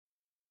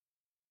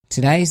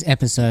Today's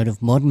episode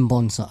of Modern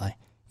Bonsai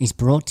is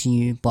brought to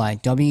you by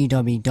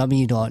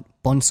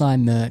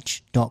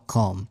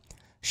www.bonsaimerch.com.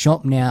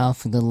 Shop now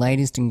for the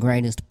latest and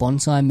greatest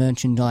bonsai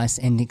merchandise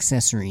and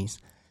accessories.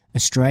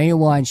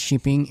 Australia-wide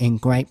shipping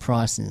and great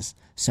prices.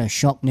 So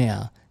shop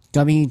now.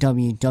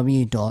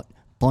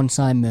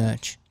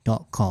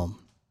 www.bonsaimerch.com.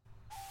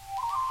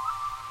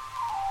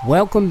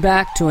 Welcome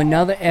back to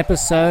another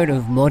episode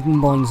of Modern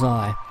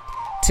Bonsai.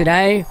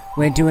 Today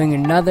we're doing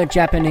another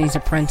Japanese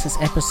apprentice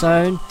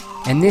episode,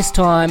 and this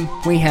time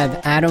we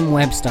have Adam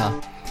Webster.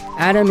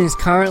 Adam is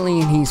currently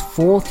in his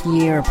 4th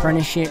year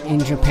apprenticeship in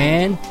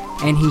Japan,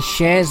 and he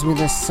shares with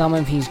us some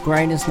of his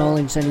greatest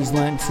knowledge that he's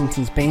learned since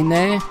he's been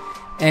there,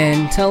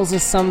 and tells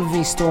us some of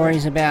his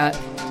stories about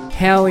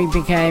how he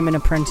became an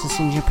apprentice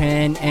in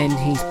Japan and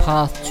his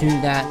path to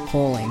that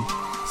calling.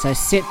 So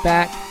sit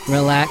back,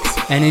 relax,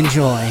 and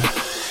enjoy.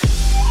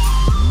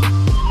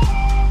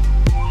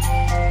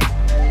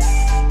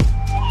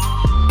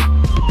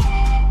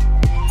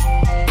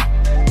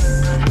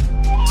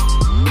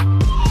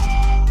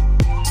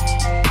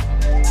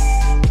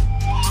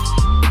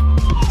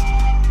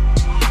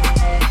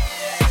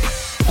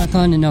 I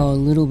kind of know a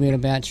little bit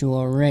about you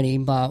already,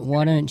 but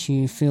why don't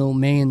you fill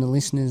me and the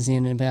listeners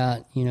in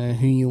about,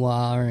 who you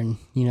are and,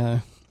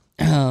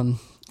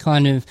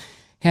 kind of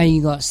how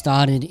you got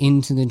started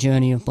into the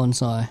journey of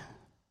bonsai.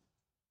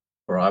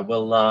 All right.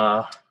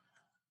 Well,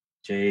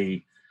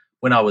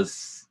 when I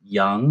was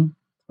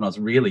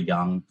really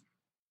young,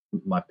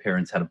 my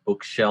parents had a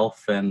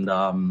bookshelf, and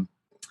on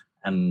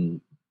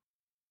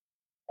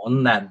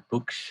that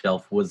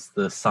bookshelf was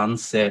the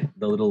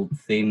little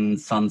thin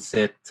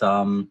Sunset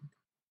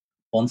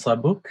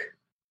bonsai book.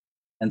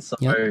 And so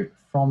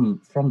from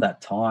that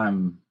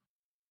time,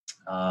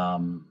 I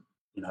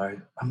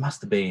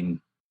must have been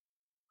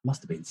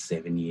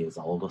 7 years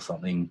old or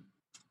something.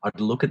 I'd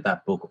look at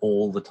that book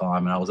all the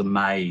time, and I was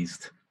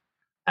amazed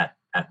at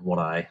what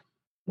I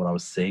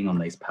was seeing on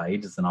these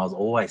pages, and I was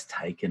always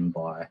taken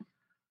by,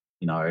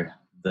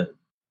 the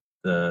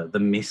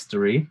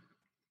mystery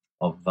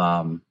of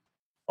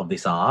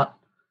this art,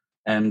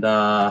 and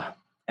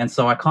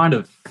so I kind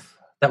of,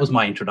 that was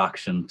my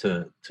introduction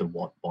to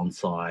what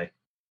bonsai,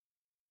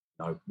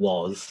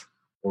 was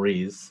or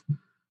is,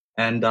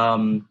 and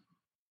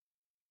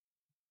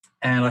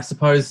I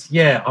suppose,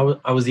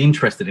 I was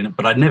interested in it,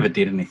 but I never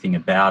did anything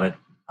about it,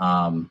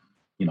 for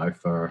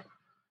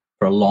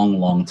a long,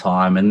 long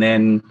time. And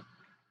then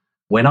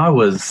when I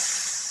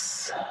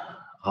was,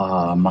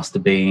 must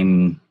have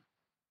been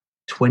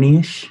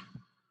 20-ish,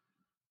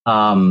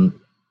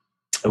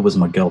 it was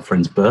my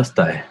girlfriend's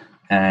birthday,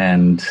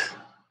 and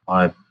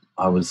I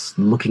was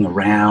looking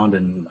around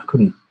and I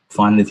couldn't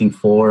find anything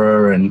for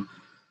her, and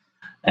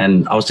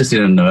I was just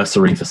in a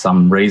nursery for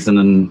some reason,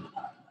 and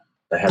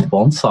they had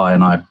bonsai,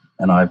 and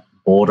I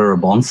bought her a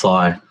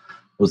bonsai. It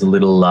was a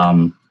little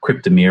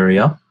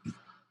cryptomeria,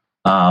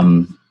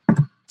 and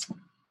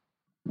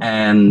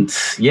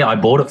I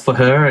bought it for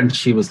her, and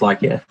she was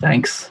like, "Yeah,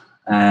 thanks."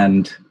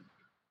 And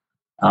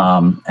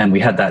we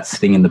had that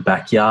sitting in the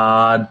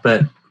backyard,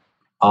 but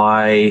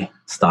I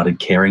started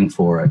caring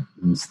for it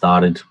and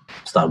started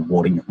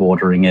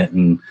watering it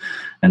and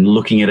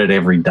looking at it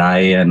every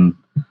day, and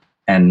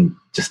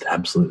just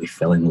absolutely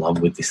fell in love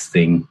with this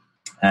thing,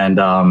 and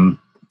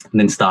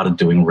then started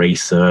doing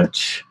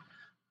research,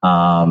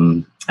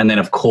 and then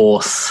of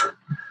course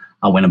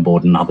I went and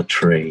bought another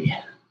tree,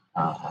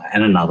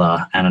 and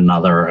another,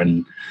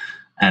 and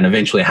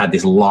eventually I had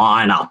this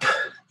lineup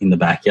in the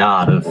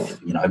backyard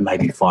of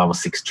maybe 5 or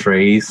 6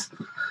 trees,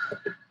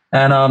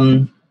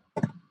 and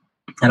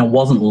it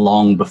wasn't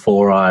long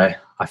before I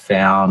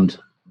found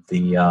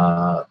the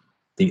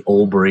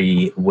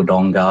Albury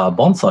Wodonga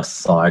Bonsai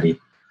Society,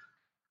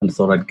 and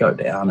thought I'd go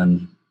down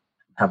and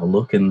have a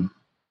look and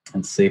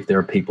see if there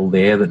are people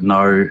there that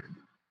know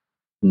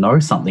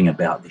something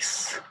about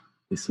this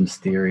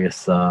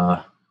mysterious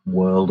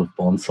world of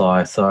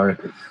bonsai. So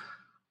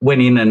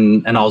went in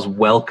and I was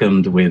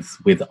welcomed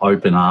with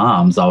open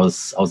arms. I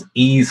was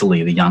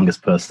easily the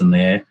youngest person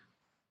there,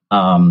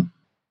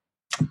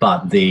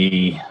 but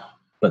the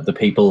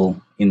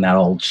people in that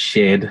old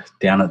shed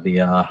down at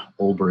the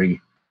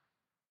Albury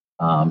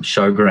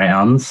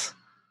showgrounds,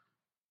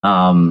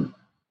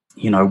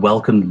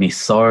 welcomed me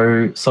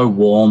so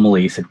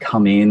warmly. Said,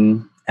 "Come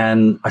in,"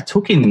 and I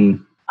took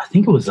in, I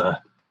think it was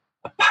a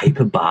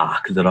paper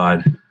bark that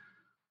I'd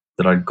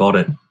got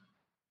at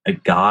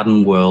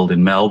Garden World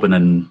in Melbourne,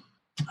 and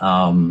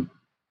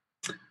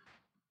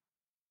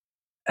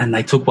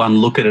they took one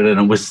look at it,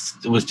 and it was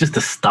just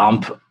a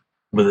stump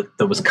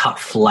that was cut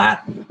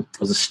flat. It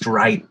was a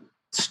straight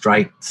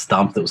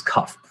stump that was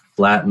cut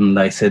flat, and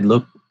they said,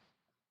 "Look,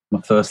 my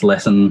first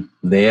lesson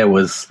there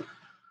was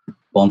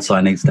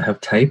bonsai needs to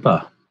have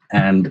taper,"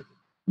 and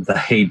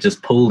they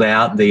just pulled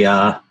out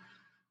the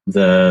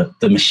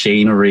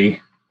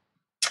machinery,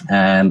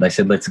 and they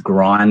said, "Let's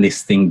grind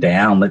this thing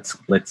down. Let's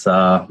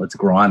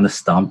grind the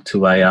stump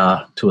to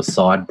a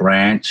side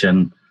branch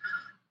and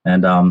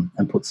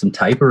put some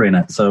taper in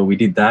it." So we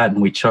did that, and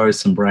we chose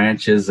some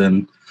branches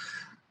and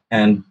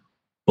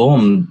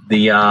boom,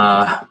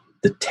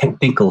 the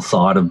technical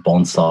side of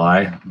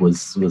bonsai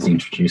was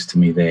introduced to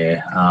me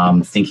there.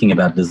 Thinking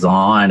about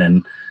design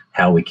and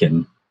how we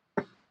can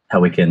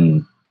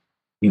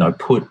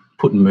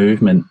put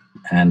movement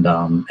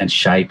and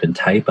shape and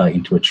taper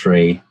into a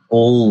tree,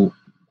 all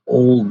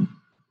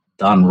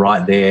done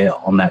right there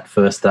on that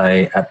first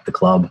day at the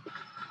club.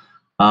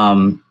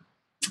 And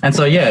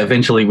so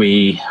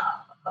eventually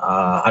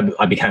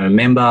I became a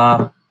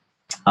member,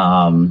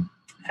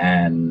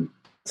 and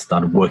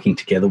started working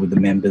together with the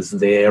members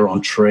there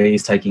on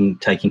trees, taking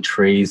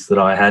trees that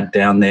I had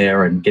down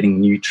there and getting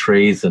new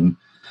trees and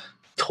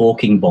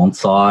talking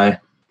bonsai.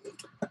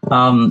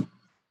 And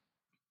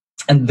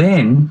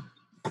then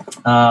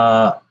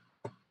I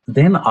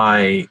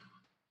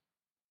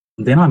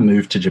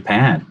moved to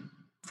Japan,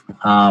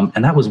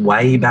 and that was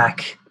way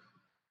back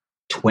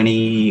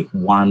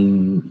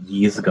 21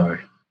 years ago.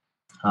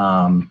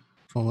 Oh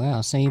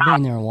wow! So you've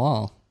been there a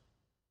while.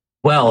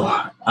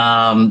 Well,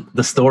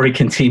 the story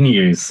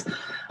continues.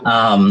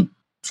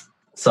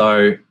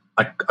 So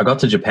I got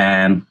to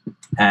Japan,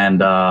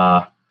 and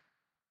I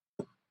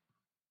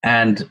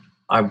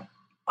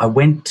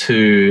went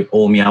to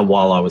Omiya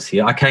while I was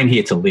here. I came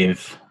here to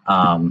live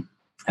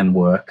and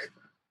work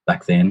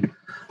back then.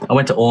 I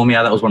went to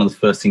Omiya. That was one of the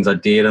first things I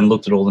did, and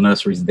looked at all the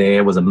nurseries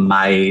there, was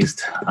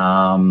amazed,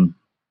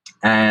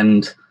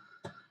 and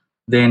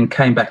then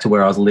came back to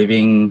where I was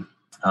living,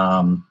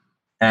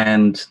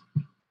 and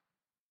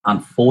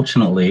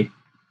unfortunately,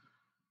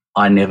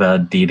 I never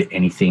did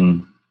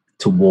anything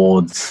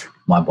towards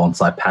my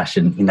bonsai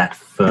passion in that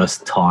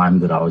first time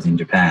that I was in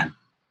Japan.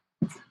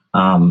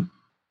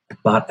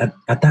 But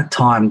at that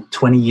time,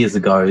 20 years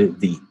ago,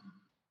 the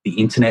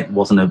internet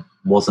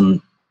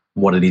wasn't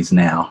what it is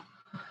now.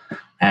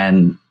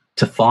 And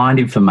to find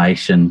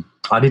information,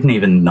 I didn't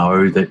even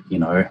know that,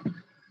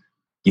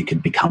 you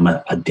could become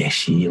a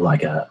deshi,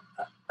 like an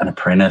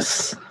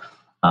apprentice.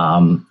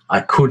 I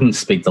couldn't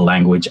speak the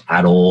language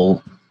at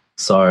all.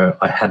 So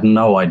I had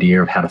no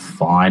idea of how to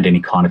find any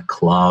kind of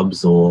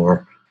clubs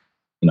or,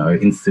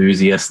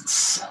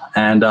 enthusiasts.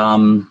 And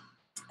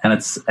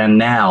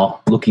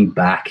now looking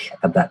back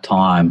at that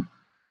time,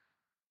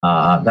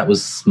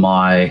 that's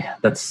my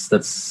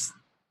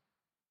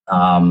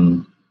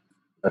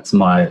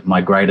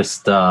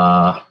greatest.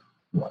 What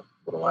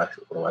do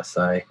I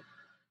say?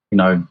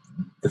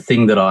 The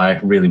thing that I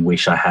really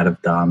wish I had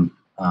have done.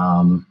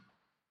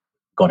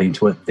 Got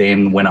into it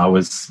then when I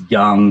was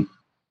young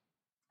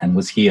and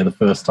was here the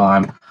first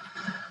time.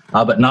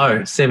 But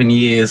no, 7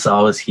 years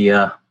I was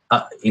here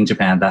in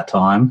Japan at that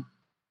time,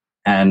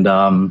 and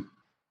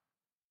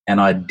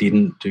I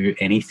didn't do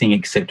anything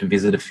except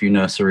visit a few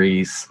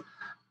nurseries,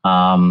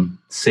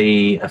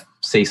 see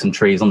some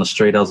trees on the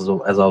street as I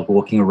was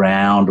walking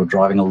around or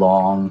driving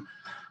along,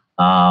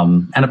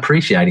 and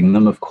appreciating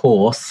them, of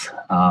course,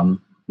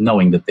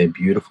 knowing that they're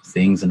beautiful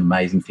things and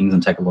amazing things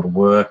and take a lot of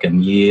work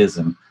and years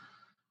and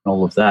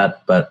all of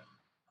that, but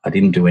I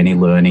didn't do any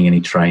learning,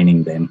 any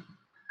training then.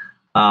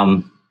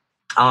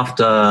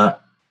 After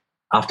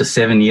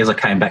 7 years, I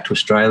came back to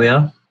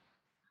Australia,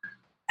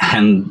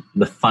 and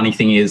the funny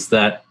thing is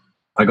that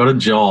I got a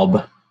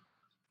job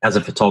as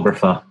a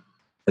photographer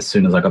as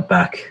soon as I got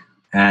back,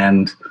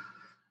 and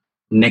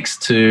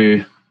next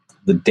to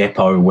the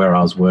depot where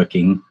I was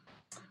working,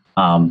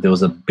 there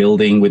was a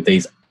building with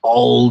these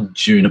old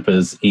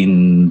junipers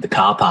in the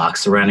car park,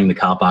 surrounding the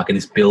car park, and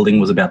this building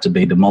was about to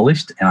be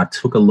demolished. And I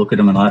took a look at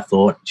them and I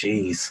thought,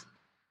 geez,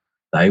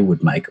 they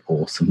would make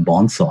awesome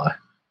bonsai.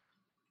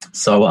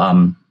 So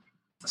I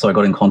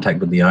got in contact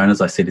with the owners.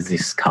 I said, is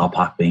this car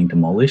park being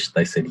demolished?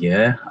 They said,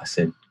 yeah. I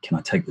said, can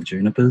I take the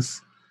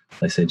junipers?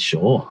 They said,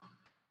 sure.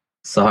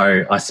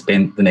 So I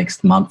spent the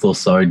next month or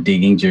so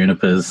digging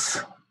junipers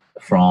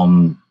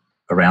from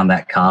around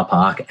that car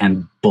park,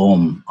 and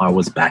boom, I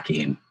was back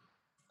in.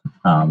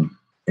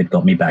 It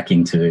got me back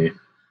into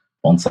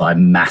bonsai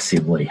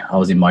massively. I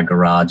was in my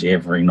garage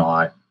every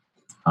night,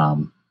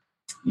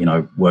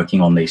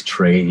 working on these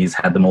trees,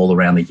 had them all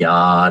around the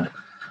yard.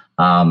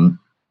 And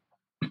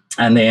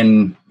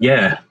then,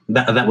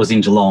 that was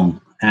in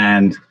Geelong,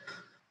 and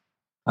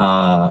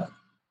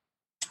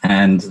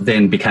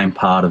then became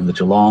part of the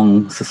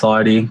Geelong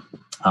Society.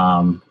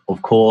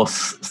 Of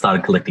course,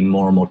 started collecting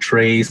more and more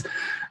trees,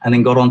 and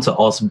then got onto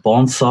Oz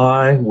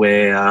Bonsai,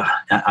 where,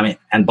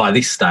 and by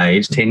this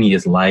stage, 10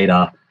 years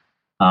later,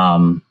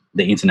 the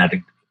internet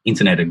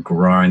had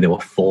grown. There were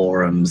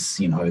forums,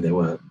 it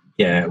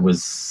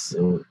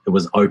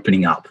was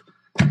opening up.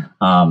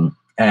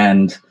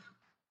 And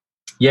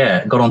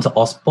got onto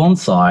Oz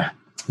Bonsai,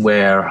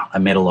 where I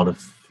met a lot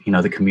of,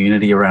 the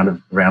community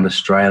around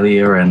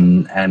Australia,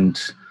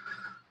 and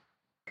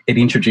it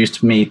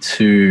introduced me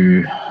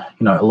to,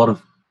 a lot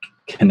of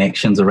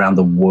connections around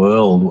the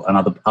world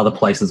and other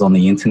places on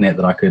the internet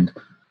that I could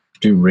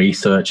do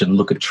research and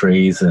look at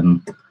trees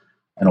and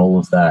all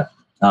of that.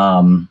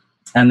 And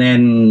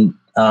then,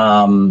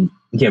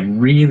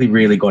 really,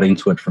 really got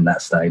into it from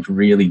that stage,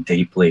 really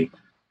deeply.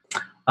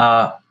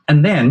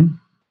 And then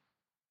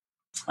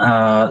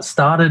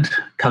started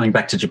coming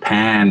back to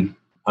Japan.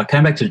 I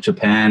came back to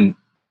Japan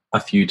a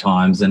few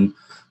times. And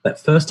that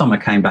first time I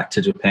came back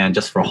to Japan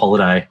just for a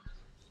holiday,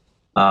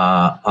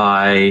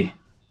 I'd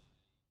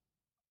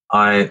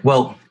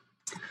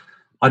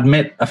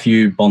met a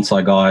few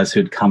bonsai guys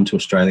who'd come to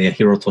Australia,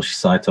 Hirotoshi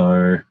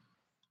Saito,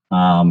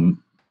 and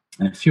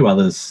a few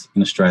others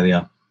in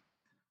Australia.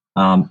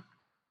 And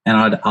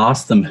I'd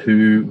asked them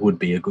who would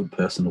be a good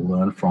person to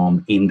learn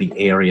from in the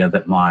area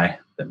that my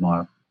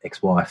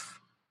ex-wife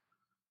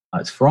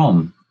is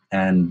from,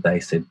 and they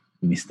said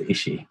Mr.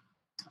 Ishii.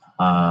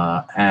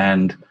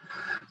 And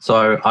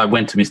so I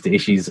went to Mr.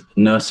 Ishii's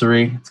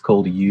nursery. It's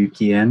called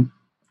Yukien,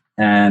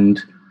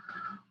 and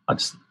I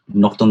just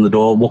walked in the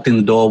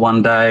door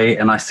one day,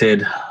 and I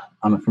said,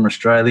 I'm from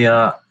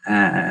Australia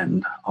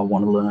and I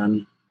want to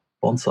learn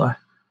bonsai.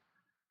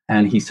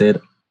 And he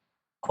said,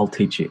 I'll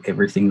teach you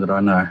everything that I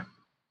know.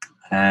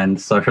 And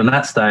so from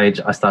that stage,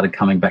 I started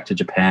coming back to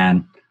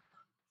Japan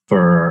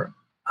for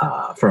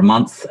a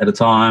month at a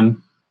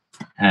time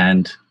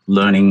and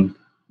learning,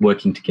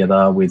 working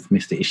together with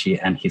Mr. Ishii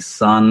and his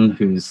son,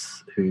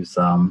 who's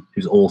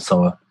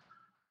also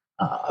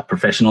a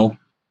professional.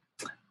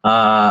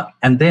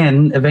 And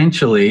then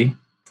eventually,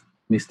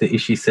 Mr.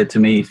 Ishii said to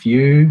me, if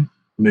you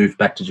move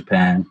back to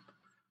Japan,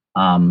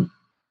 I'll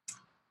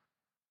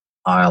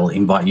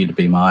invite you to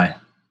be my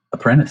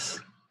apprentice.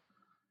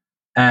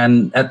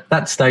 And at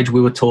that stage,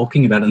 we were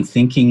talking about and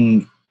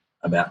thinking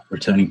about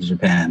returning to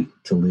Japan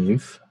to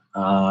live,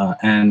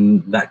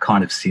 and that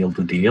kind of sealed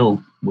the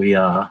deal. We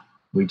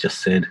just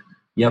said,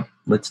 yep,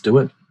 let's do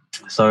it.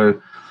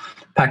 So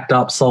packed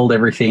up, sold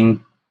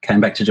everything, came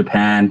back to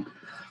Japan,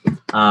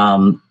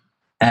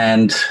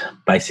 and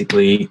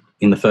basically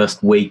in the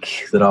first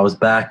week that I was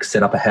back,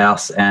 set up a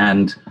house,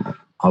 and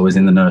I was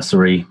in the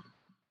nursery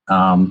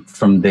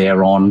from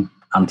there on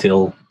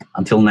until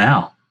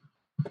now.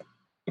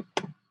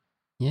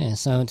 Yeah,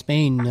 so it's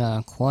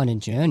been quite a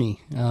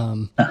journey.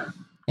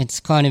 It's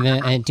kind of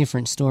a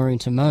different story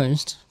to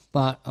most,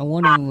 but I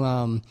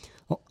want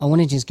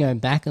to just go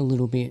back a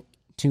little bit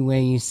to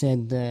where you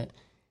said that,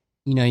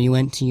 you know, you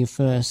went to your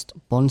first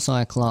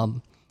bonsai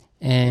club,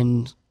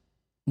 and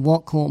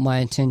what caught my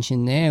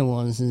attention there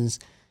is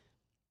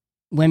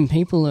when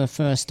people are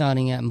first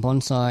starting out in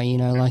bonsai, you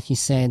know, like you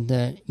said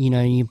that, you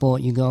know, you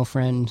bought your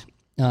girlfriend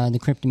the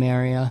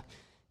Cryptomeria,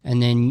 and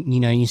then,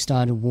 you know, you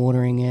started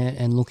watering it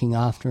and looking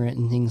after it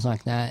and things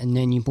like that, and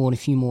then you bought a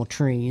few more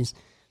trees.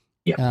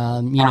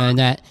 Yeah. You know,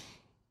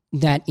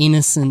 that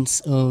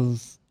innocence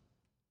of,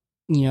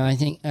 you know, I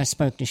think I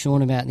spoke to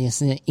Sean about this,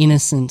 the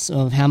innocence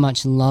of how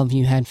much love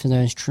you had for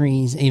those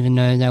trees, even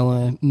though they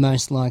were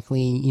most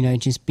likely, you know,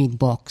 just big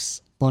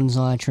box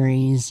bonsai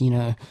trees, you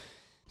know,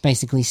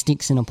 basically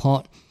sticks in a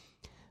pot.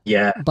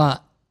 Yeah.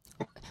 But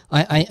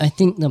I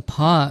think the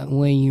part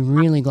where you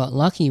really got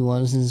lucky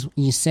is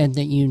you said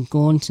that you'd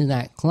gone to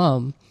that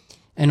club,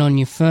 and on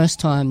your first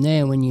time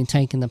there when you'd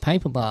taken the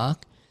paper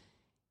bark,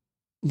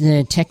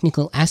 the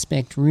technical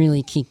aspect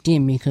really kicked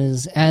in,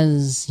 because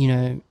as, you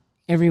know,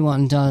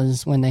 everyone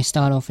does when they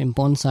start off in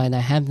bonsai,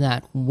 they have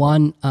that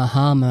one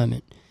aha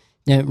moment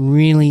that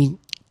really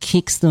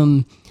kicks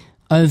them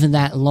over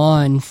that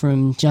line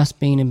from just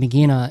being a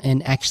beginner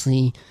and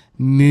actually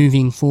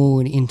moving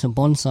forward into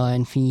bonsai.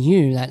 And for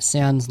you, that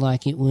sounds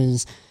like it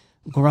was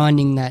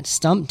grinding that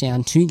stump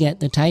down to get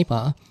the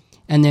taper,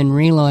 and then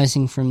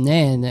realizing from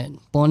there that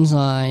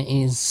bonsai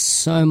is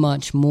so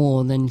much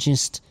more than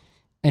just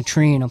a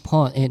tree in a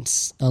pot.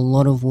 It's a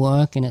lot of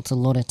work, and it's a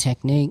lot of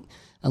technique,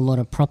 a lot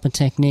of proper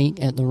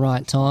technique at the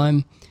right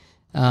time.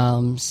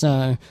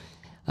 So,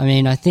 I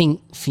mean, I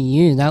think for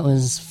you, that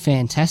was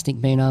fantastic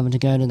being able to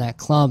go to that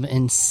club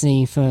and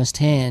see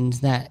firsthand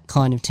that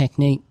kind of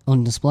technique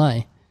on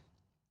display.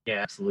 Yeah,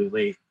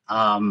 absolutely.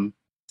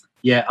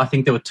 Yeah, I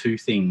think there were two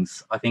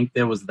things. I think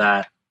there was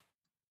that,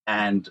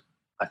 and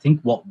I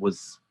think what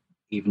was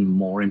even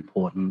more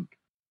important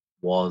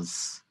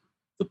was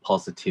the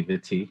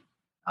positivity,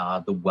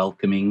 the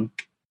welcoming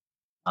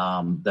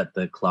that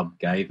the club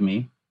gave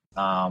me.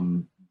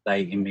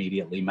 They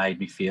immediately made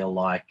me feel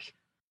like,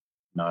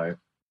 you know,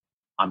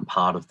 I'm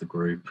part of the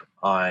group.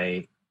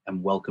 I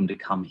am welcome to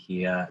come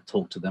here,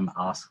 talk to them,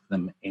 ask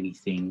them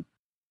anything.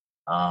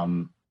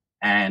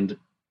 And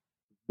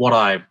what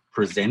I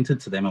presented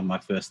to them on my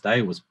first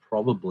day was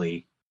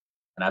probably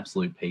an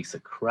absolute piece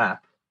of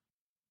crap,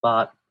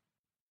 but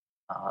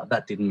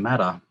that didn't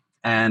matter.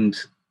 And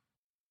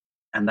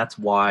that's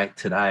why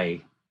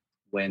today,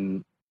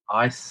 when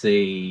I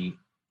see,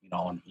 you know,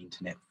 on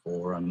internet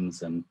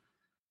forums and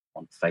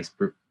on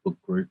Facebook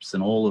groups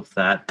and all of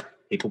that,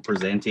 people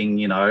presenting,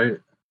 you know,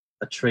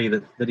 a tree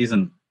that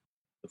isn't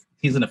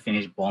a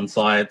finished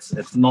bonsai,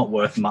 it's not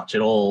worth much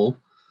at all,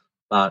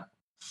 but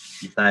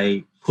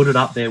they put it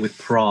up there with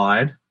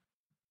pride.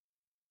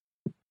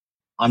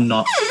 I'm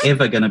not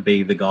ever going to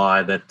be the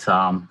guy that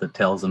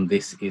tells them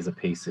this is a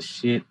piece of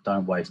shit,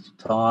 don't waste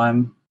your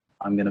time.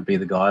 I'm going to be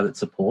the guy that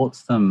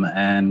supports them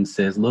and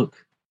says,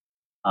 look,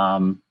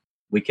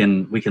 we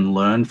can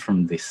learn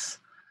from this.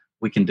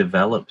 We can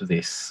develop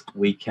this.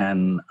 We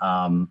can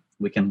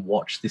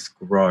watch this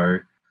grow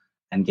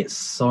and get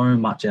so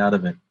much out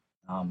of it.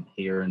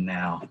 here and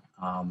now.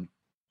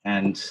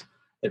 And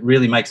it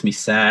really makes me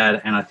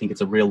sad, and I think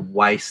it's a real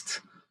waste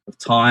of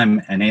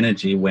time and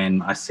energy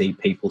when I see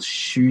people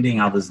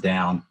shooting others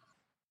down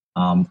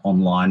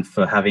online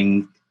for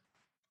having,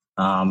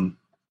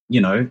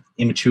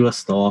 immature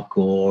stock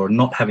or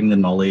not having the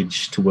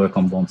knowledge to work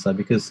on bonsai,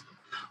 because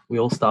we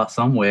all start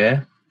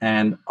somewhere.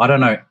 And I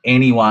don't know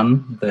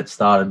anyone that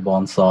started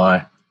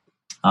bonsai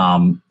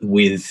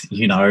with,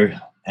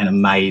 an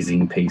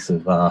amazing piece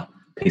of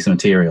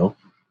material.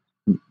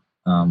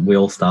 We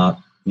all start,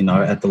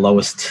 at the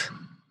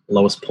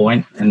lowest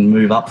point and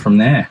move up from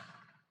there.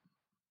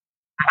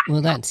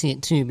 Well, that's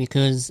it too,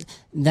 because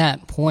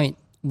that point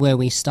where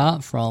we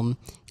start from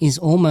is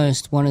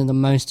almost one of the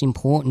most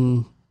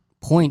important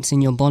points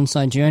in your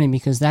bonsai journey,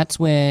 because that's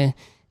where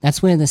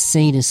the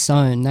seed is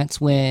sown. That's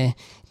where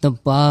the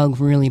bug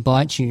really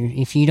bites you.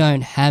 If you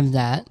don't have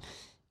that,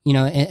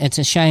 it's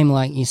a shame,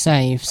 like you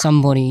say, if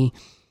somebody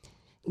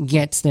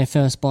gets their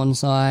first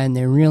bonsai and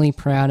they're really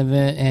proud of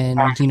it,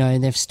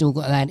 and they've still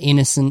got that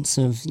innocence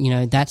of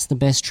that's the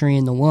best tree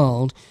in the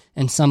world,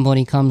 and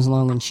somebody comes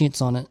along and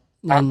shits on it,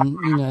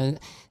 and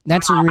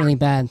that's a really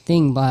bad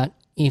thing. But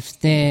if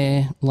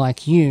they're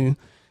like you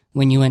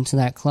when you went to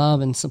that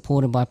club and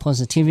supported by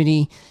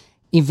positivity,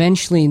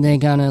 eventually they're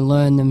going to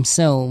learn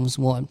themselves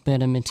what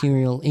better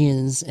material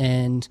is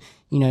and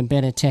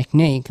better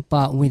technique.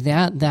 But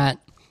without that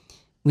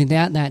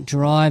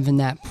drive and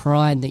that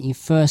pride that you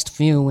first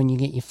feel when you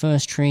get your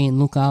first tree and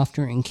look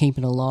after it and keep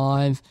it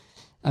alive,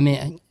 I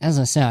mean, as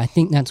I say, I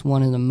think that's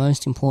one of the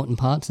most important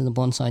parts of the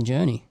bonsai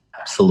journey.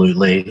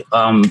 Absolutely.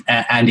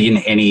 And in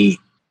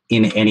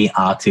any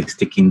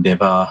artistic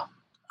endeavor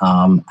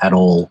at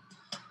all.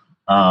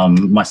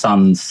 My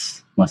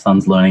son's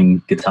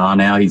learning guitar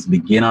now. He's a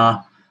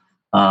beginner.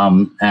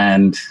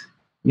 And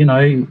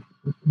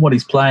what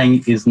he's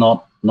playing is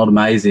not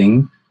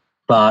amazing,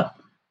 but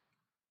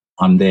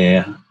I'm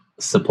there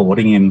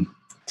supporting him,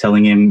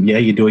 telling him, yeah,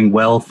 you're doing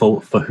well for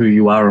who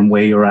you are and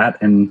where you're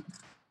at, and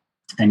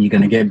you're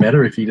going to get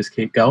better if you just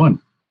keep going.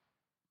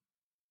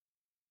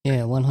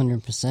 Yeah,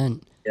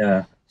 100%.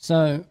 Yeah.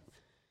 So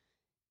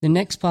the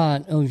next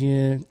part of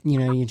your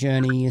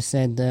journey, you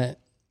said that,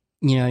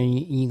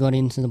 you got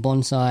into the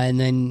bonsai and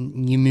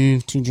then you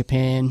moved to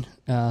Japan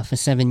for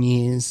 7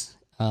 years.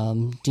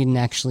 Didn't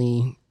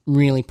actually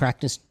really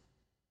practice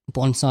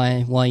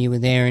bonsai while you were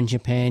there in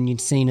Japan. You'd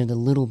seen it a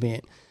little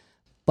bit.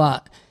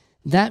 But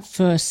that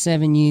first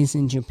 7 years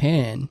in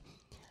Japan,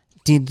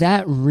 did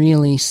that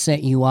really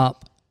set you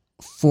up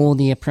for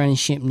the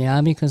apprenticeship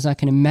now? Because I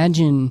can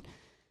imagine,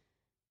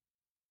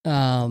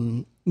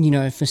 for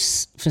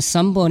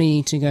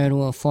somebody to go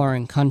to a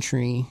foreign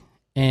country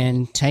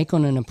and take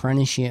on an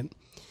apprenticeship,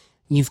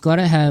 you've got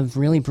to have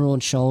really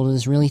broad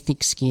shoulders, really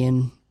thick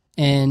skin,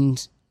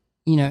 and,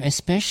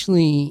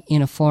 especially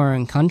in a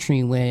foreign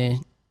country where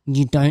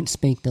you don't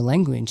speak the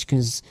language,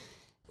 because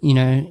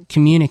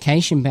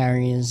communication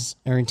barriers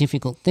are a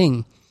difficult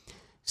thing.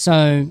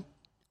 So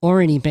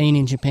already been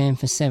in Japan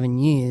for 7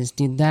 years,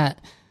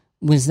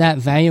 was that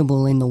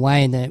valuable in the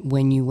way that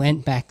when you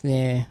went back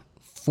there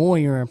for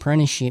your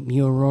apprenticeship,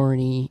 you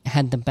already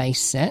had the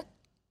base set?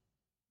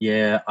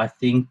 Yeah, I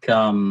think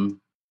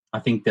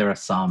there are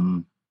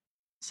some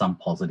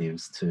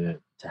positives to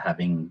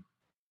having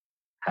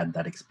had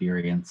that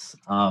experience.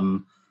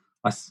 I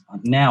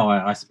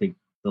speak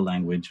the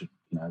language,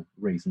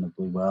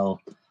 reasonably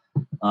well.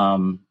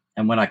 And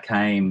when I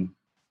came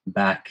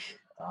back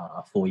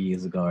 4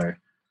 years ago,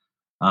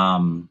 I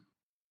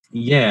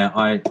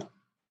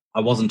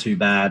wasn't too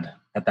bad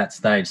at that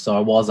stage, so I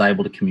was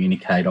able to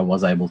communicate. I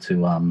was able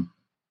to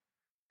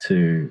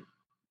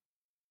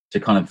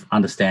kind of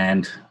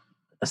understand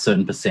a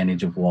certain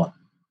percentage of what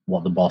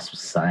the boss was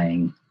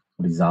saying,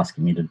 what he's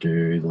asking me to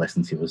do, the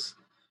lessons he was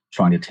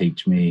trying to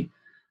teach me.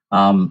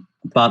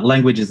 But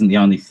language isn't the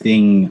only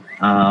thing.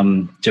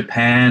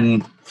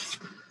 Japan's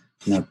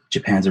a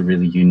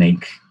really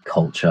unique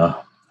culture,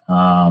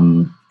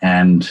 and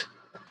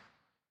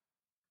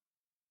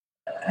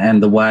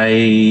the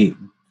way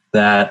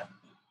that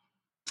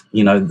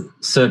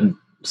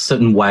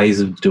certain ways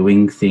of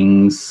doing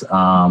things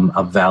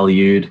are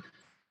valued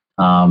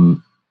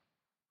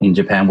in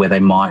Japan, where they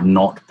might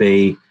not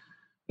be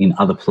in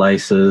other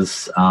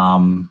places.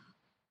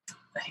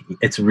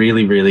 It's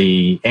really,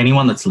 really,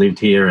 anyone that's lived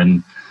here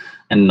and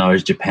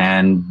knows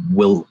Japan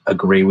will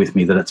agree with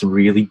me that it's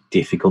really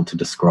difficult to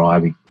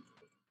describe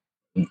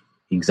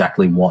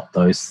exactly what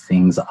those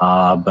things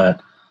are,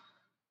 but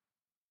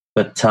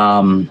there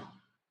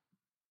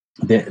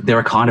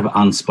are kind of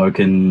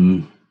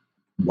unspoken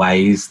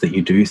ways that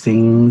you do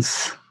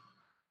things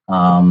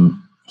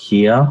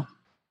here.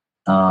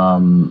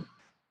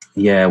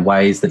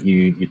 Ways that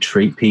you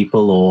treat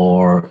people,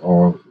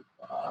 or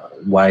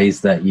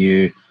ways that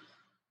you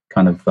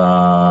kind of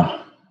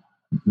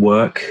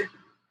work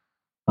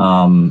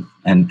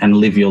and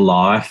live your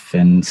life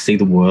and see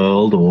the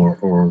world,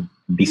 or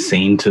be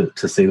seen to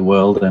see the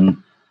world,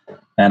 and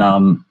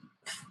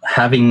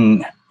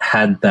having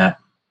had that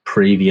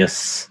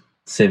previous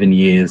 7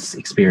 years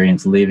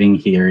experience living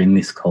here in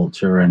this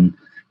culture and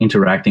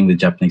interacting with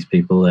Japanese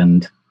people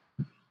and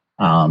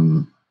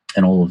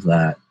all of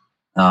that.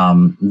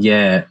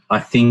 I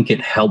think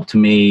it helped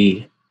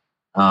me,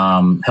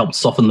 helped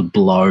soften the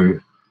blow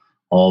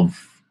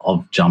of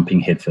jumping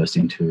headfirst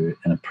into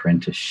an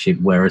apprenticeship.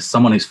 Whereas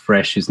someone who's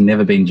fresh, who's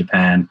never been in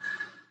Japan,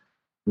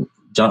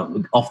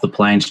 jump off the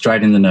plane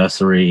straight in the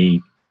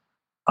nursery,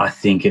 I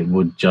think it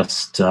would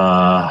just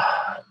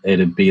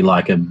it'd be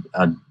like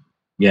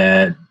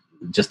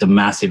just a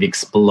massive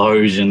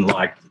explosion.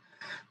 Like,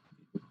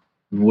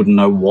 wouldn't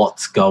know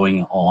what's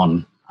going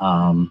on.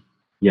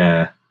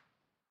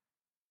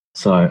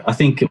 So I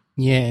think for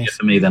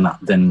me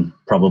than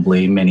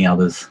probably many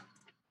others.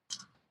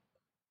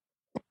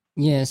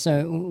 Yeah.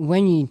 So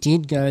when you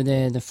did go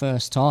there the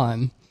first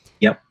time,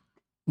 yep.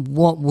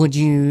 What would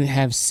you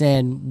have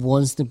said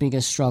was the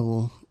biggest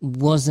struggle?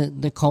 Was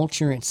it the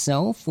culture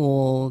itself,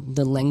 or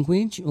the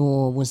language,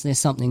 or was there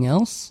something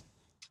else?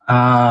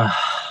 As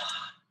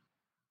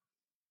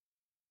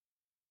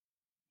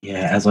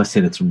I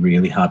said, it's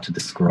really hard to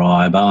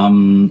describe.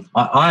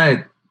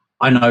 I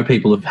know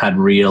people have had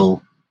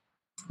real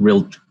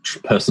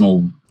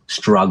personal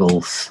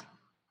struggles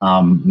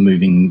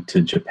moving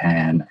to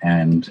Japan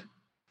and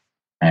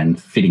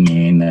fitting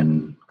in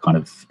and kind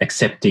of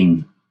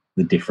accepting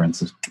the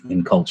differences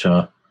in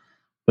culture,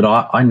 but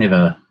I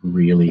never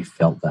really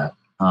felt that.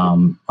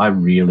 I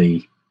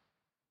really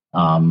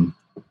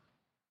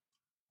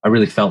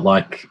felt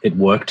like it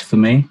worked for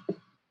me,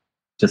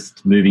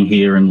 just moving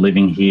here and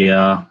living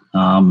here.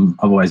 I've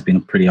always been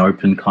a pretty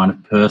open kind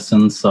of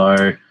person,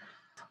 so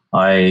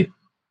I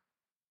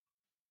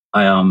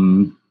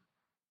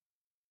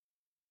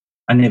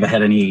never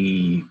had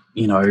any,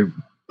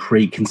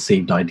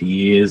 preconceived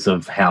ideas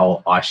of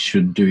how I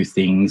should do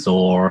things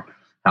or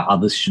how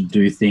others should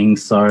do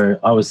things. So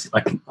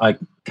I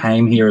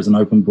came here as an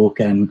open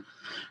book and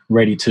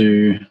ready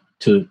to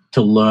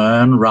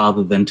learn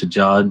rather than to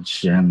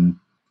judge, and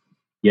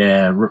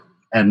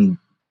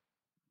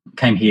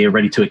came here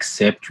ready to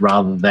accept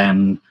rather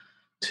than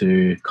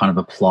to kind of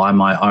apply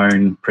my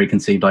own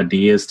preconceived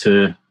ideas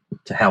to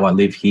how I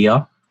live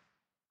here.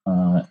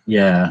 So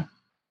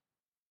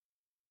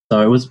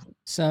it was.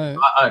 So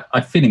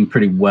I fit in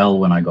pretty well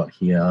when I got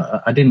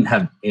here. I didn't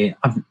have.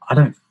 I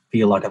don't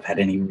feel like I've had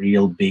any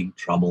real big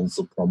troubles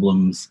or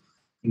problems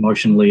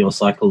emotionally or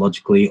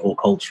psychologically or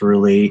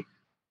culturally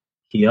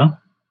here.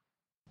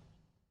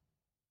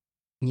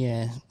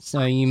 Yeah,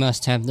 so you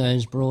must have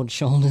those broad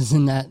shoulders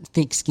and that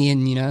thick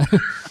skin,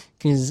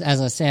 because as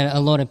I said,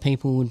 a lot of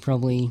people would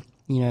probably,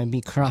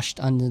 be crushed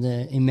under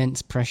the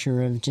immense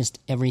pressure of just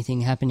everything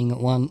happening at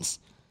once.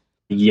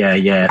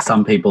 Yeah.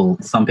 Some people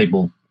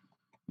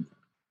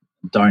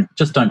don't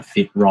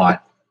fit right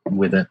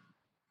with it.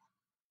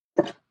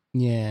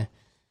 Yeah.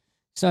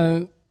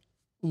 So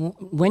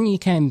when you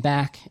came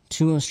back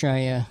to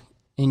Australia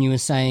and you were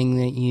saying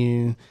that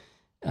you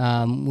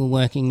were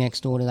working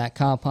next door to that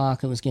car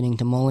park, it was getting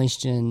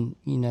demolished and,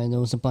 there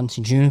was a bunch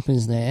of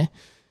junipers there.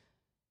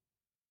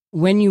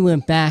 When you were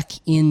back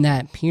in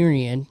that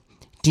period,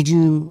 did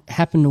you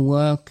happen to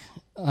work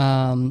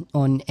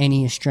on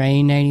any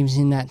Australian natives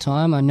in that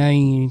time? I know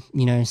you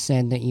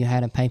said that you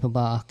had a paper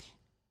bark,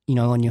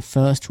 on your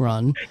first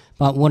run,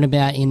 but what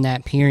about in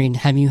that period?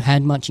 Have you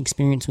had much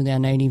experience with our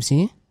natives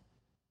here?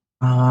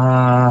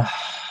 I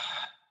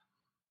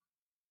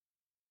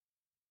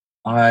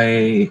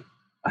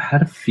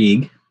had a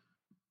fig,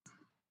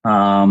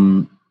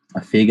 and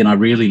I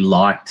really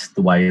liked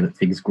the way that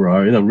figs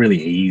grow. They're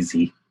really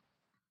easy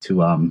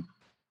to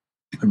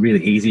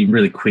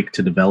really quick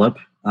to develop.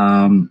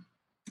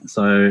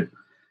 So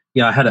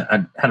yeah, I had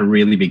a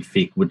really big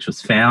fig which was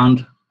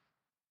found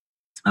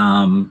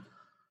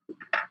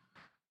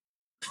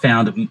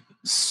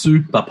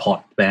super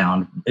pot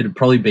bound. It had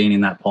probably been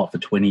in that pot for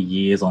 20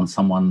 years on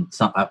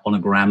a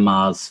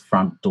grandma's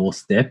front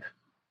doorstep,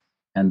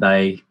 and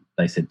they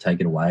said, take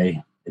it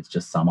away, it's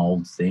just some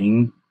old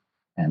thing.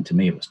 And to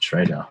me it was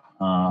treasure.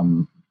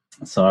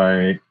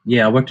 So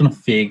yeah, I worked on a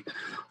fig.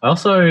 I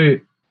also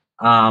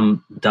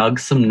dug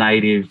some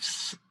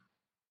natives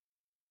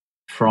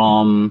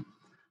from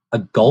a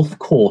golf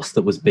course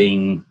that was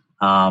being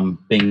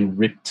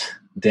ripped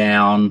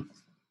down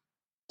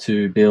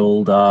to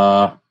build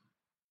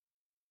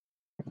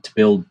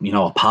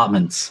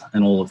apartments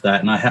and all of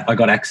that, and I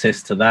got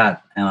access to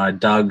that, and I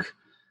dug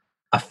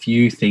a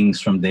few things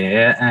from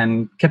there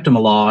and kept them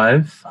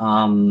alive.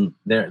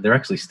 They're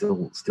actually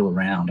still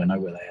around. I know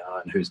where they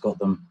are and who's got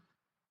them.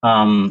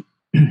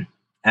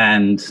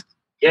 And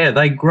yeah,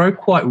 they grow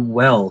quite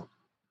well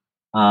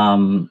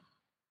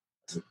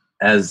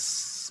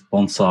as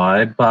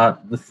bonsai,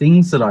 but the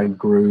things that I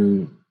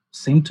grew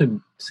seem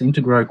to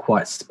grow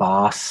quite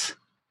sparsely.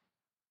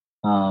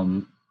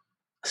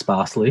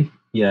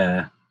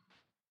 Yeah.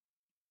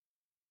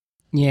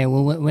 Yeah,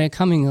 well, we're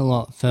coming a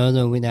lot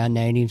further with our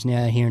natives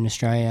now here in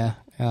Australia.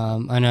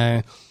 I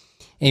know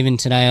even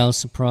today I was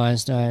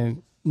surprised. I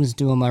was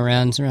doing my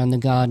rounds around the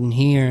garden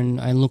here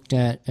and I looked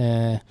at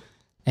a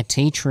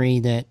tea tree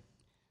that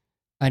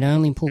I'd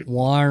only put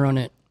wire on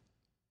it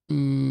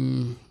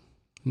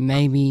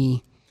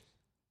maybe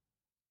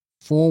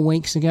 4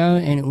 weeks ago,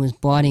 and it was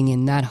biting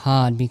in that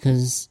hard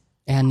because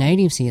our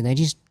natives here, they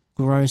just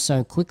grow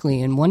so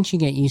quickly, and once you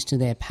get used to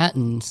their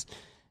patterns,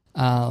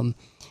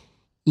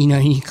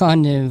 you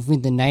kind of,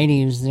 with the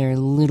natives, they're a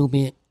little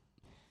bit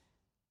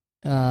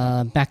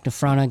back to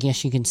front, I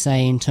guess you could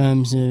say, in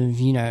terms of,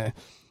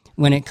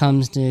 when it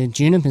comes to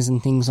junipers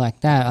and things like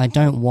that. I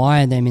don't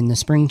wire them in the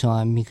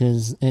springtime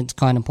because it's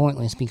kind of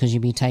pointless, because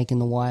you'd be taking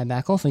the wire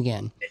back off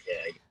again.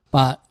 Yeah.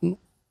 But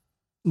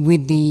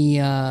with the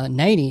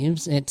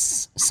natives,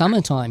 it's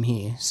summertime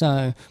here.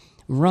 So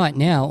right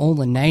now, all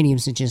the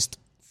natives are just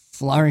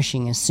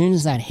flourishing. As soon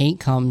as that heat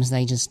comes,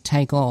 they just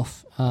take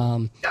off,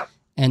 and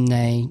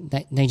they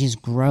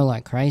just grow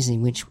like crazy,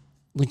 which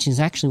is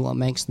actually what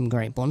makes them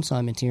great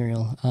bonsai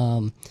material.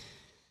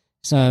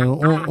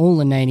 So all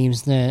the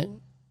natives that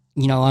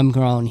I'm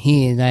growing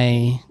here,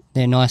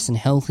 they're nice and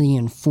healthy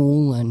and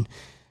full, and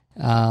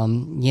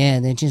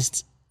they're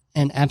just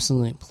an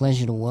absolute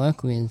pleasure to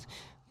work with.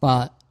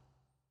 But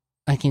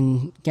I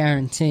can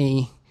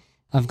guarantee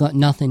I've got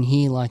nothing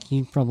here like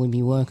you'd probably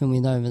be working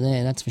with over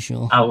there. That's for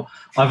sure. Oh,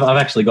 I've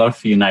actually got a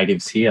few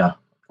natives here.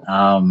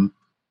 All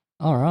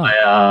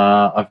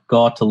right. I've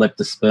got a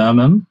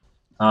Leptospermum,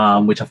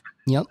 which I've got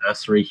in the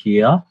nursery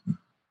here.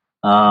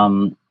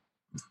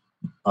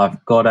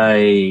 I've got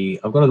a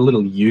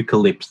little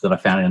eucalypt that I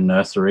found in a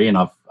nursery, and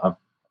I've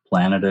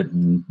planted it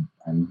and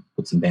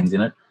put some bends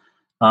in it.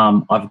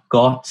 I've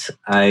got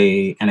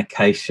an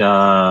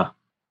acacia.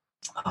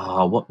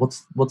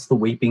 What's the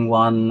weeping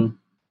one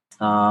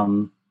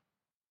that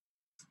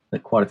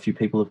quite a few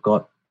people have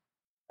got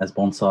as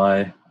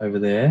bonsai over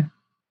there?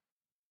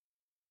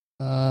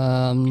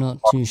 I'm not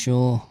too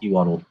sure. Sticky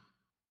wattle.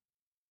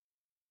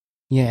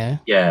 Yeah.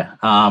 Yeah.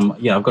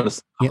 I've got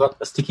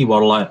a sticky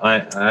wattle.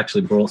 I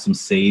actually brought some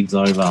seeds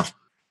over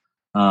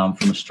from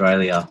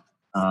Australia,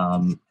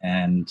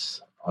 and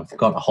I've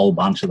got a whole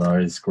bunch of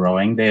those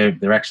growing.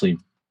 They're actually,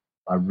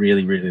 I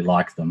really, really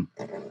like them.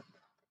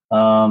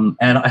 And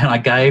I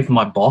gave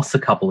my boss a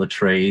couple of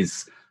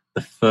trees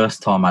the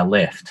first time I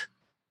left,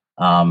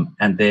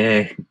 and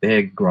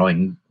they're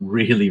growing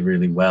really,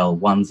 really well.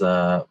 One's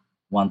a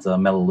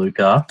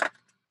Melaleuca,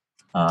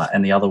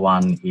 and the other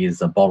one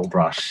is a bottle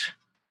brush.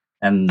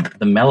 And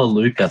the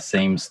Melaleuca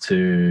seems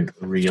to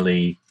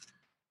really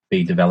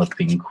be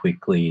developing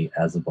quickly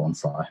as a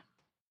bonsai.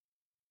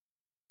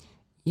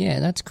 Yeah,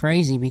 that's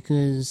crazy,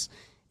 because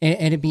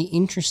it'd be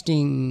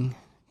interesting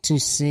to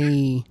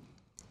see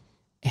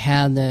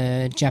how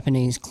the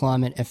Japanese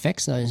climate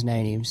affects those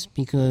natives,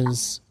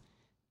 because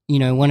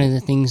one of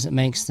the things that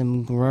makes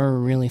them grow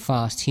really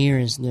fast here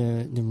is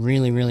the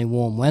really, really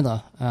warm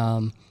weather.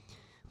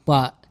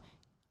 But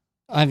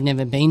I've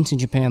never been to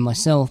Japan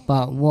myself,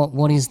 but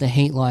what is the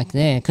heat like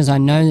there? Because I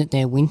know that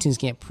their winters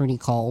get pretty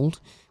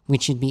cold,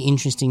 which would be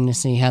interesting to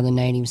see how the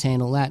natives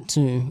handle that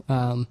too.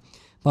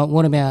 But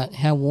what about,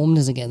 how warm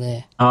does it get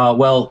there?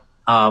 Well,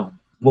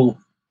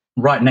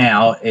 right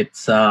now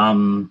it's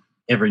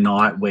every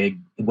night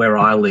where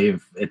I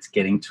live, it's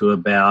getting to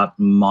about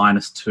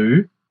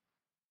 -2,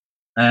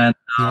 and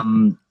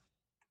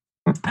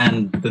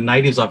and the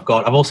natives I've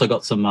also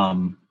got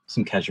some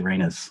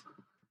casuarinas.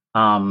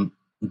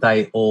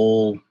 They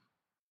all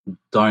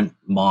don't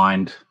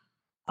mind,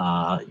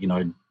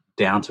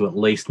 down to at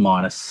least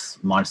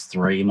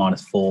 -3,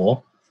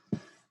 -4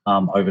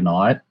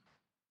 overnight.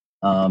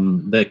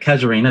 The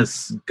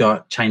casuarinas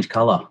change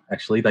color.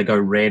 Actually, they go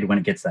red when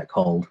it gets that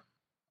cold.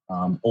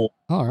 All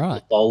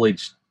right. The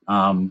foliage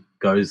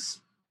goes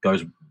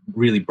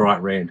really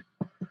bright red,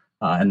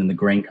 and then the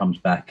green comes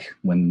back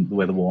when the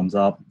weather warms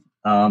up.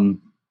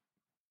 And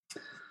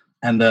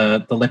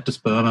the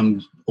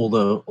Leptospermum, all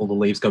the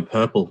leaves go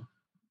purple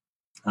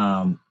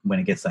when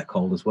it gets that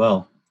cold as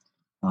well.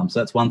 So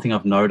that's one thing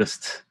I've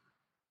noticed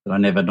that I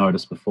never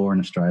noticed before in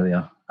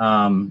Australia.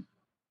 And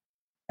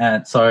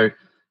so,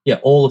 yeah,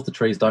 all of the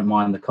trees don't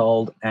mind the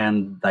cold,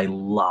 and they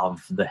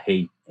love the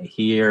heat.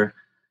 Here,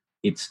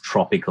 it's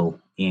tropical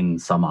in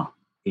summer.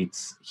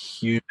 It's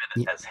humid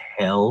as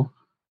hell,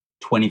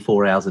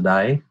 24 hours a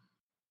day,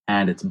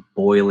 and it's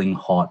boiling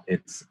hot.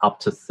 It's up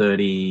to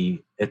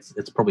 30.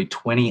 It's probably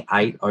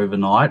 28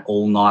 overnight,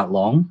 all night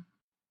long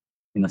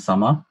in the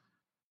summer,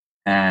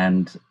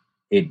 and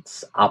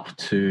it's up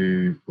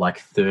to like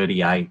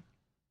 38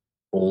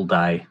 all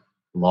day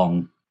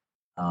long.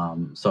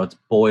 So it's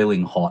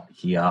boiling hot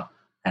here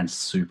and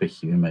super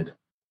humid.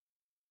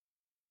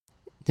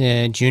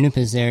 The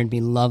junipers there would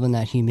be loving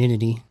that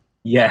humidity.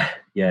 Yeah,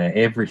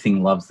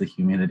 everything loves the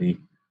humidity.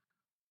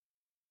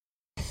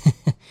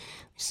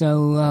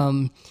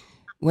 So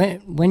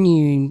when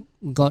you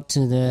got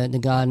to the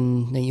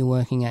garden that you're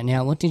working at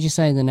now, what did you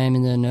say the name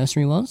of the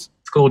nursery was?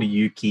 It's called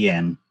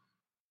Yukien.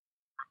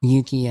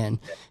 Yukien.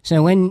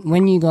 So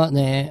when you got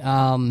there,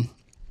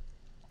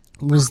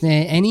 was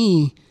there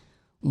any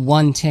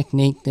one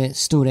technique that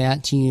stood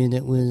out to you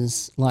that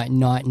was like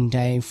night and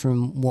day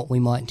from what we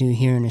might do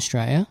here in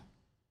Australia?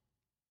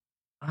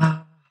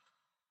 I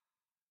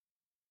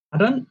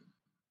don't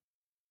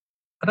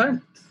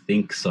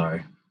think so.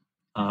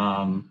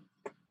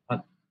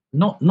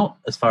 not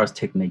as far as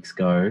techniques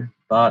go,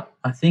 but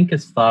I think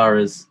as far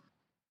as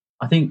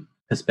I think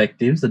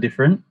perspectives are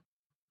different.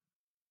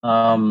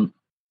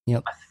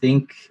 Yep. I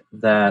think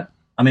that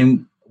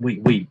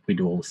we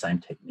do all the same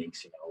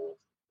techniques. All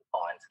the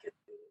pines get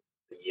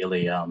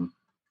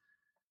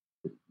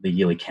the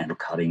yearly candle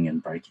cutting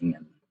and breaking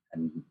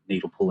and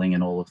needle pulling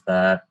and all of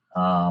that.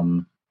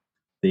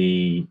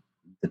 The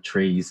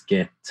trees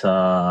get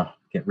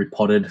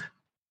repotted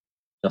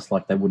just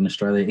like they would in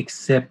Australia,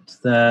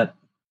 except that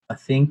I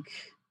think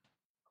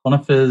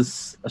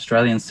conifers,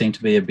 Australians seem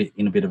to be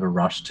in a bit of a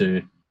rush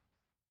to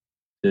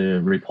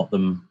repot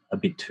them a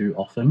bit too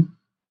often.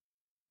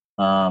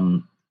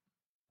 We'll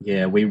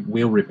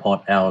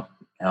repot our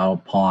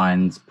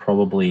pines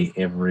probably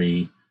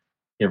every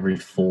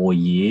 4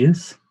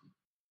 years,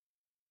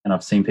 and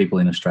I've seen people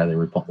in Australia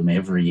repot them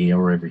every year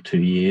or every 2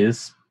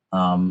 years,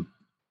 and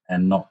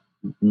not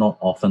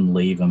often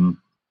leave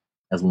them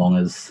as long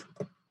as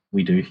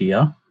we do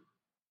here.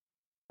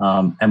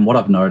 And what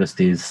I've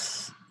noticed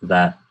is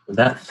that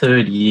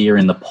third year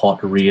in the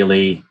pot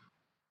really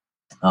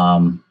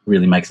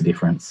makes a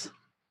difference.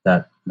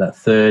 That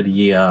third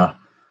year,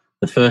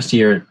 the first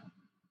year,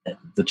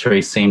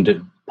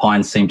 the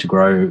pines seem to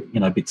grow,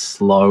 a bit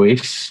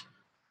slowish.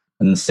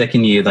 And the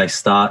second year they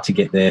start to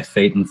get their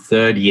feet, and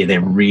third year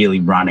they're really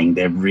running,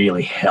 they're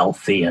really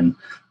healthy and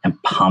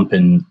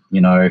pumping,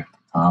 in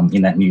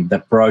that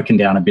they've broken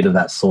down a bit of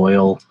that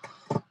soil,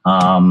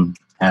 and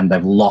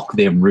they've locked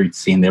their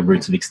roots in. Their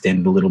roots have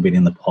extended a little bit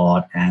in the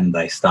pot, and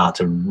they start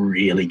to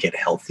really get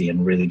healthy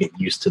and really get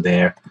used to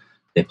their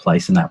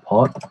place in that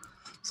pot.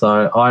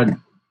 So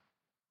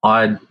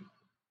I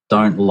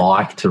don't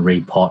like to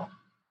repot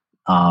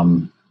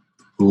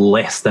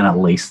less than at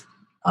least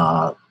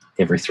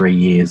every 3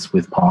 years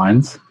with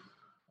pines,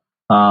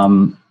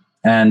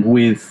 and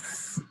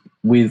with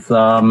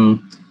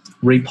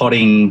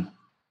repotting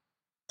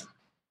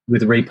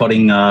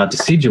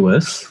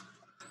deciduous.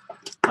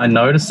 I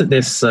noticed that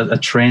there's a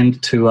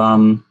trend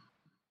in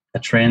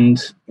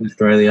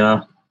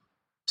Australia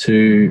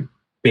to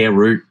bear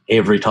root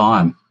every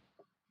time,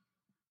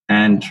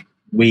 and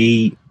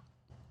we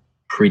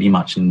pretty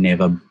much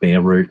never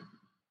bear root,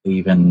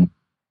 even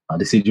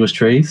deciduous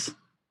trees.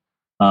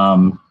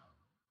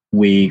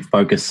 We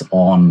focus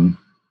on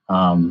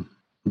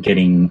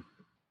getting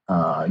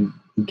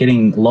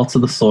lots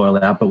of the soil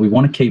out, but we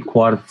want to keep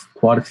quite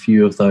a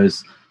few of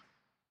those.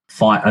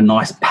 A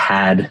nice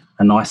pad,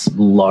 a nice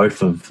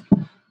loaf of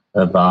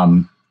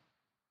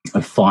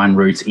fine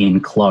roots in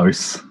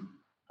close,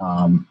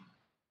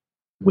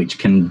 which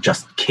can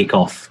just kick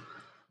off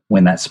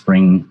when that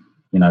spring,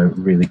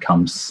 really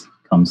comes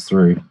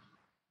through.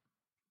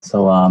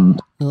 So,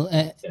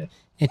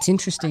 it's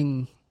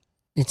interesting.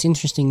 It's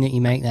interesting that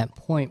you make that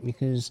point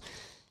because,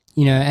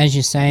 as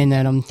you're saying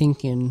that, I'm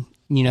thinking,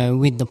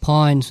 with the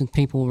pines, with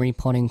people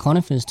repotting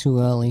conifers too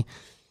early,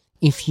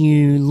 if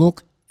you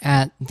look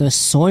at the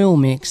soil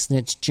mix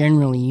that's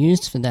generally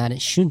used for that,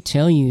 it should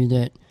tell you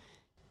that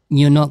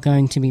you're not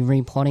going to be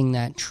repotting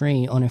that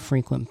tree on a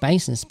frequent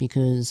basis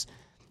because,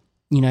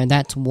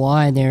 that's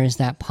why there is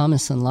that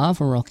pumice and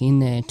lava rock in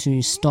there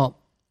to stop,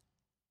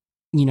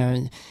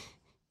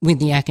 with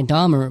the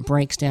akadama, it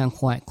breaks down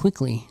quite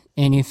quickly.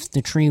 And if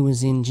the tree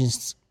was in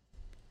just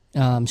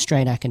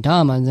straight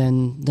akadama,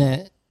 then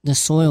the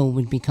soil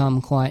would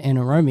become quite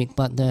anaerobic,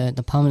 but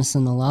the pumice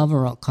and the lava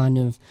rock kind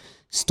of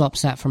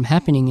stops that from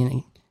happening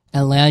and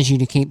allows you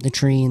to keep the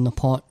tree in the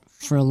pot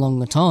for a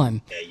longer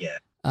time. Yeah.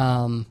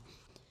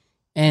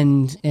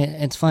 And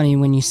it's funny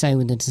when you say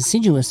with the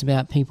deciduous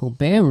about people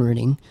bare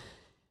rooting.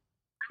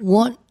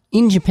 What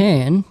in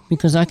Japan,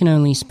 because I can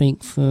only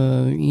speak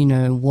for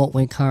what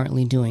we're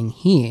currently doing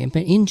here,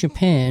 but in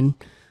Japan,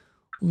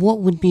 what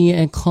would be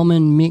a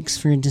common mix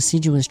for a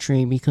deciduous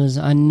tree? Because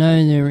I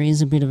know there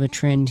is a bit of a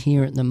trend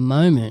here at the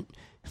moment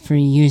for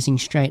using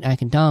straight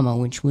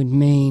akadama, which would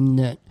mean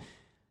that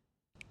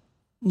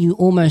you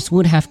almost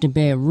would have to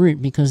bear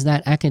root because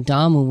that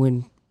akadama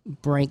would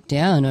break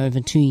down over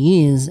 2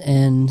 years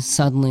and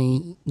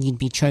suddenly you'd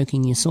be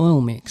choking your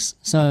soil mix.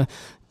 So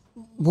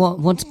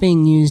what's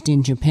being used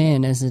in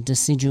Japan as a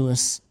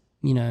deciduous,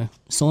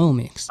 soil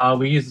mix?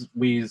 We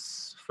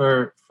use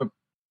for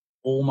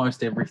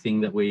almost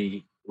everything that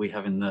we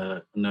have in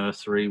the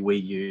nursery. We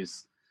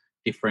use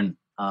different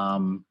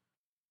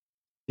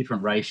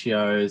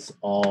ratios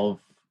of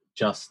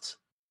just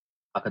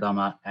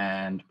akadama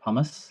and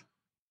pumice.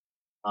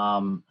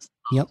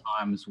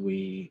 Sometimes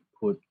we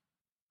put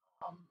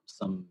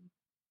some,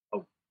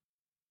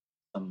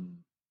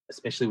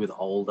 especially with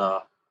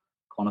older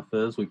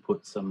conifers, we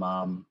put some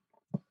a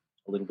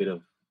little bit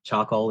of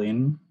charcoal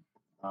in,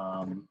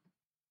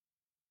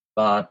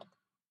 but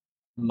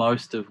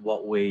most of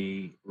what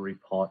we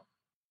repot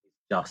is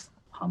just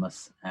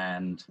pumice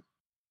and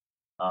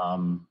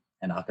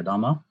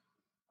akadama.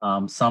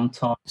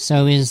 Sometimes.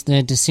 So is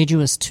the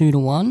deciduous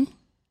 2-to-1?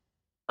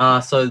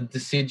 So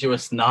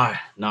deciduous, no.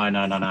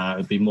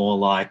 It'd be more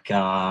like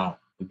 70-80%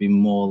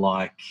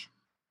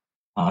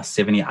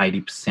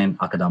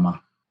 akadama.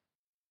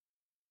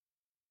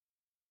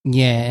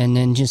 Yeah, and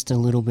then just a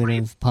little bit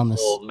of pumice.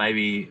 or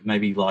maybe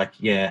like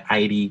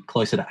 80,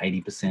 closer to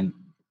 80%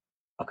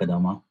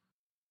 akadama.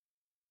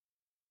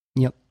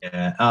 Yep.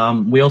 Yeah.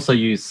 We also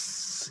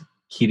use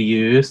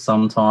Kiryu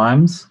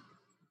sometimes.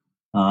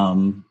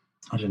 I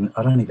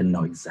don't even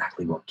know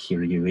exactly what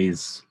Kiryu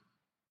is.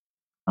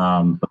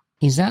 But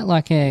Is that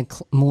like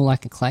more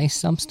like a clay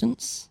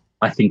substance?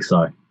 I think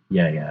so.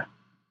 Yeah.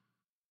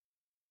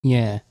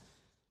 Yeah.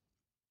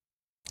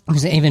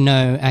 Because even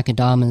though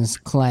akadama's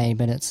clay,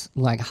 but it's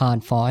like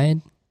hard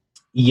fired.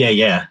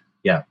 Yeah.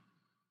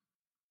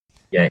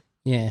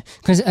 Yeah,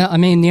 because I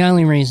mean, the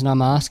only reason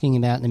I'm asking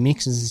about the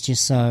mixes is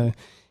just so,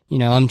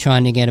 I'm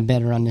trying to get a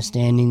better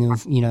understanding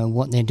of,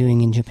 what they're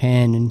doing in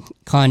Japan and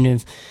kind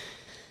of.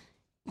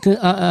 Cause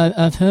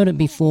I've heard it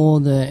before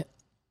that,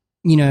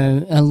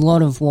 a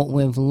lot of what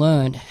we've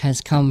learned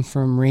has come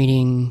from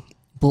reading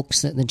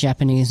books that the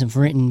Japanese have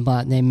written,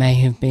 but there may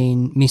have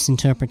been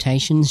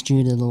misinterpretations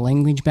due to the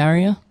language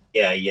barrier.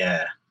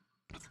 Yeah.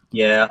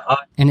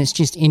 And it's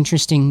just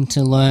interesting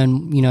to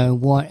learn,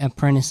 what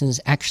apprentices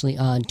actually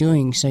are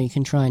doing so you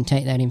can try and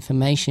take that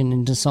information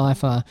and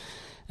decipher,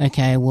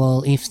 okay,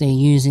 well, if they're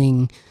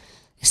using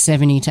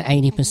 70 to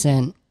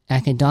 80%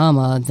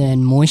 akadama,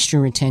 then moisture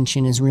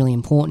retention is really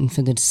important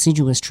for the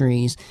deciduous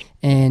trees.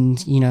 And,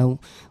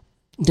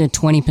 the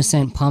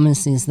 20%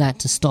 pumice is that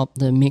to stop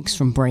the mix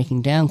from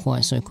breaking down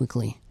quite so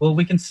quickly. Well,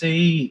 you can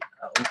see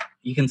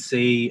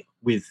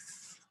with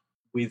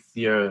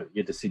your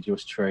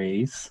deciduous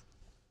trees,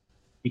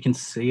 you can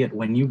see it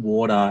when you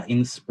water in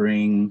the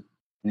spring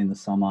and in the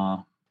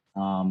summer.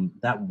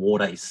 That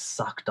water is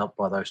sucked up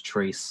by those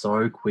trees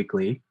so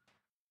quickly.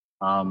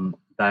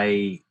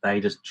 They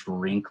just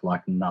drink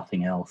like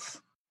nothing else.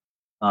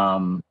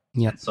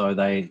 Yeah. So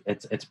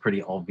it's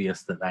pretty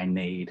obvious that they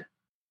need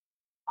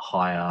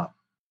higher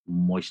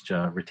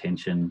moisture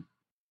retention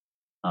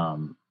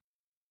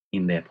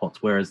in their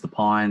pots. Whereas the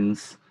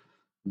pines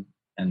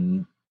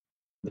in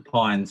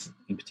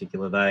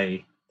particular,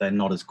 they're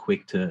not as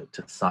quick to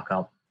suck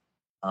up.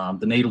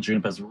 The needle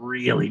junipers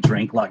really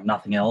drink like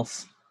nothing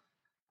else.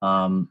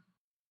 And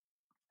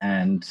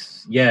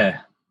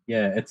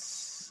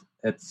it's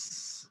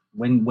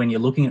when you're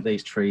looking at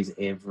these trees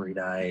every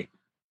day,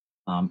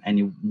 and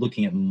you're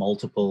looking at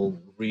multiple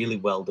really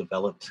well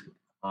developed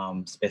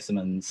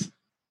specimens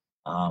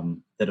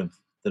that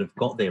have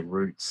got their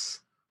roots.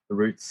 The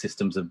root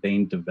systems have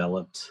been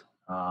developed.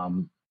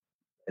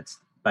 It's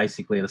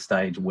basically at a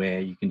stage where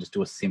you can just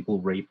do a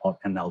simple repot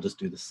and they'll just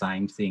do the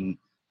same thing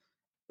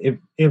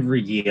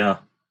every year.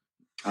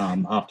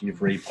 After you've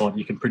repot,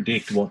 you can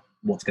predict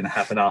what's going to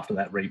happen after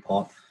that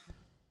repot.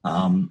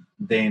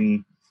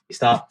 Then you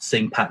start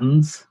seeing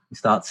patterns. You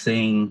start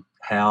seeing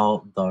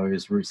how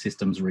those root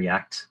systems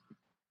react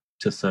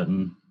to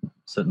certain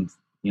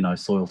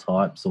soil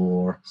types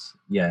or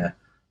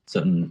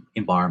certain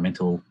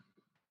environmental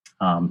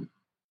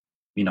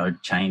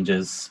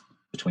changes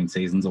between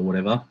seasons or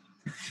whatever.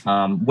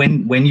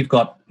 When you've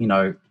got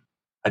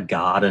a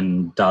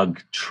garden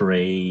dug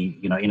tree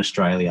in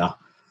Australia,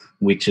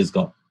 which has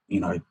got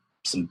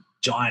some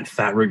giant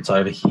fat roots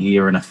over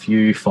here and a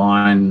few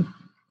fine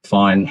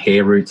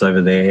hair roots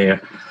over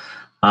there,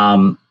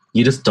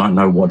 you just don't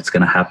know what's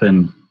going to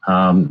happen.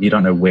 You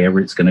don't know where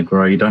roots going to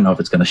grow. You don't know if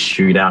it's going to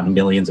shoot out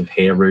millions of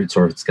hair roots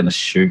or if it's going to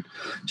shoot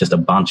just a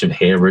bunch of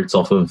hair roots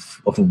off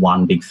of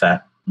one big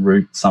fat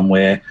root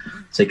somewhere.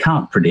 So you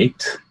can't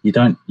predict. You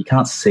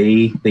can't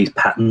see these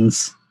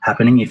patterns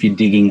happening if you're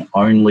digging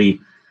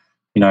only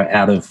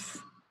out of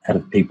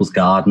people's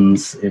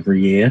gardens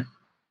every year.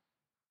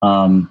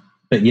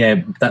 But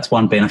yeah, that's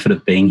one benefit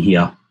of being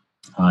here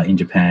in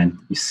Japan.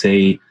 You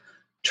see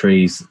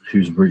trees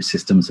whose root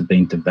systems have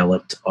been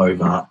developed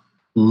over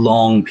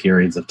long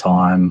periods of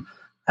time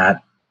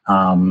at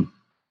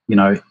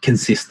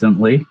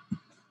consistently.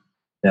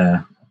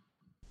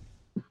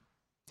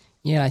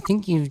 Yeah, I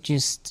think you've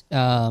just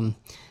kind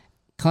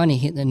of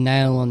hit the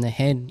nail on the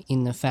head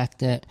in the fact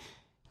that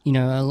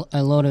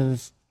a lot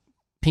of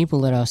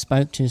people that I've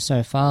spoke to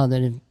so far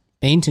that have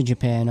been to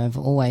Japan, I've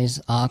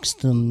always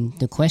asked them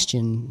the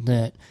question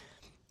that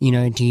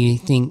do you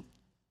think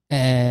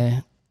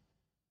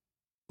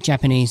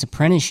Japanese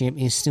apprenticeship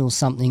is still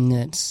something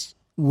that's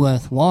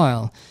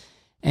worthwhile?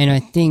 And I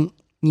think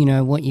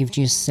what you've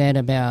just said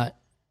about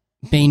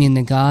being in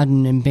the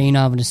garden and being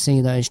able to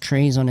see those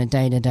trees on a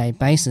day-to-day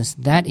basis,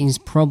 that is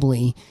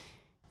probably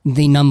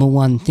the number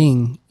one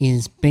thing,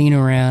 is being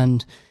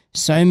around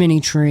so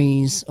many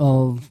trees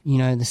of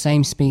the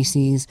same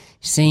species,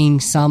 seeing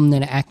some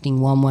that are acting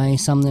one way,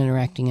 some that are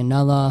acting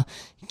another,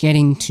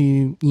 getting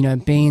to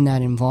be in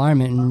that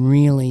environment and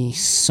really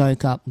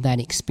soak up that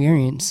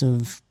experience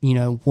of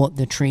what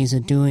the trees are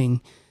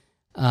doing,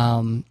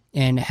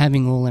 and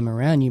having all them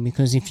around you.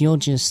 Because if you're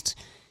just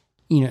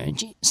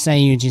say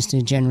you're just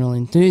a general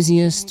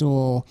enthusiast,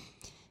 or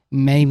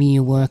maybe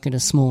you work at a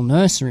small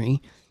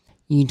nursery,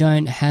 you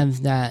don't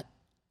have that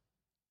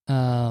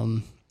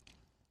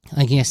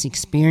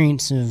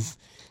experience of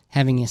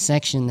having a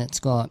section that's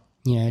got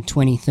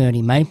 20,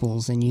 30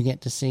 maples, and you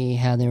get to see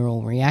how they're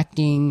all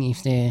reacting,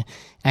 if they're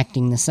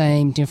acting the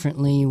same,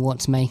 differently,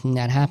 what's making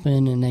that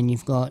happen. And then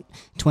you've got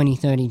 20,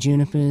 30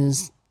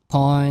 junipers,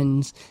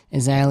 pines,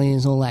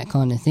 azaleas, all that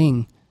kind of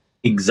thing.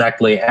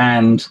 Exactly.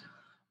 And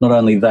not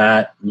only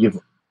that, you're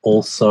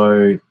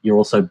also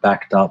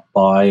backed up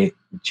by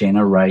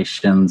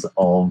generations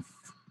of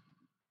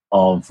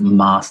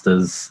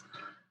masters,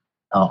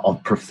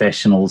 of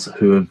professionals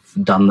who have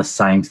done the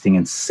same thing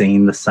and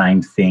seen the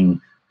same thing.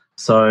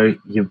 So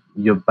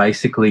you've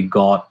basically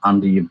got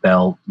under your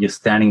belt, you're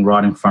standing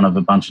right in front of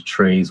a bunch of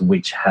trees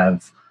which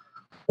have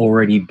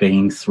already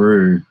been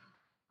through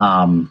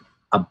a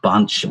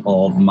bunch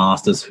of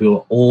masters who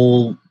are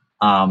all,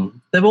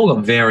 they've all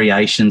got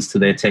variations to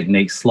their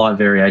techniques, slight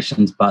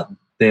variations, but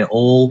they're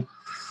all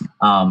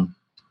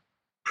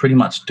pretty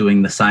much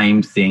doing the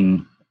same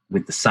thing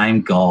with the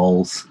same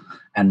goals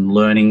and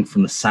learning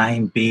from the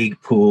same big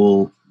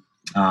pool,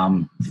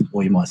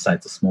 or you might say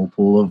it's a small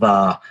pool of,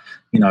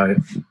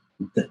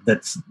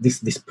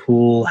 this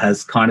pool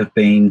has kind of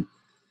been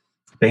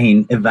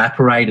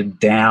evaporated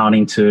down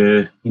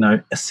into,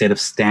 a set of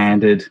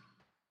standard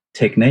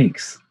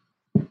techniques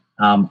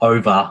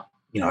over,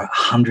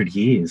 100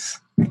 years.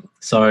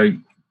 So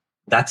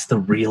that's the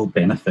real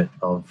benefit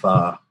of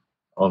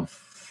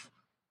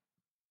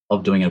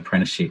doing an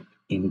apprenticeship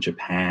in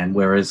Japan,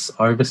 whereas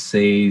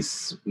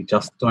overseas we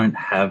just don't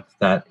have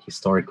that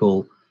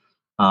historical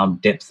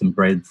depth and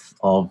breadth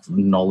of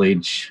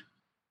knowledge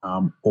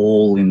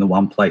all in the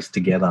one place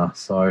together.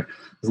 So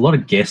there's a lot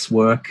of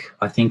guesswork,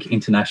 I think,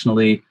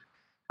 internationally,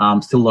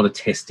 still a lot of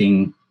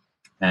testing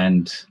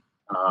and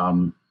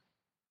kind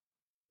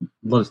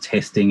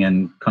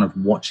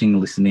of watching,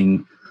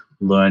 listening,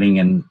 learning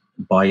and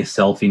by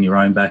yourself in your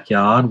own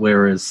backyard,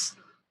 whereas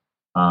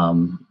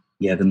the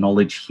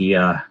knowledge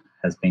here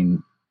has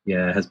been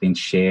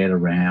shared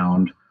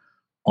around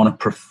on a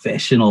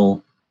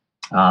professional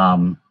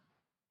level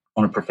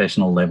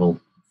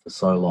for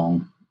so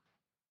long.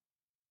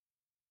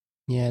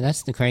 Yeah,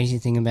 that's the crazy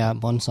thing about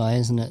bonsai,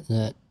 isn't it?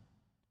 That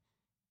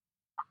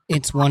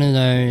it's one of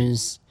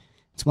those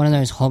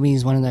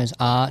hobbies, one of those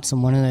arts,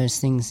 and one of those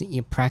things that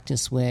you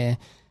practice where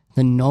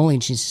the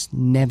knowledge just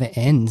never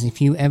ends.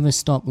 If you ever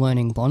stop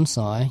learning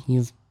bonsai,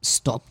 you've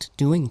stopped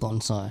doing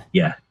bonsai.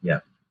 Yeah,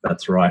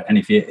 that's right. And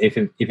if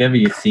ever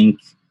you think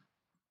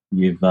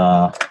you've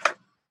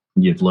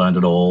learned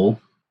it all,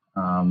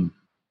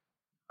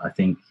 I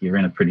think you're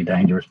in a pretty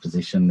dangerous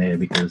position there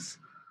because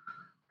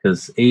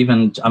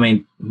even, I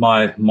mean,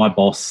 my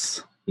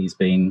boss, he's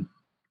been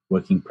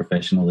working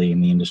professionally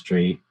in the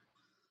industry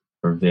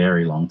for a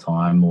very long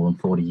time, more than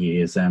 40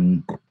 years,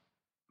 and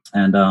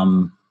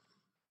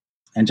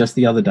just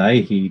the other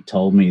day he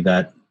told me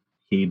that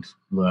he'd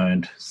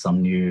learned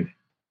some new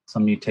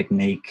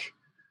technique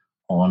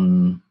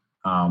on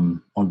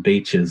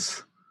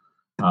beaches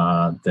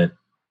that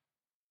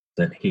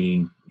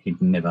he'd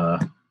never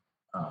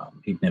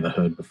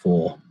heard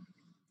before.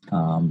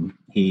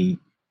 He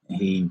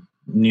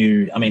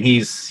knew. I mean,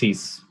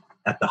 he's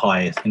at the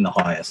highest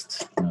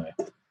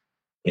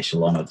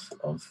echelon of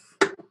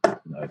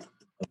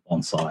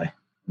bonsai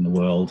in the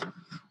world.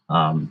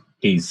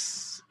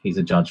 He's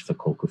a judge for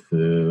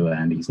Kokufu,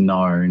 and he's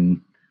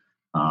known.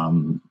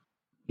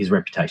 His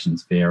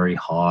reputation's very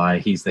high.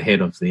 He's the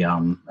head of the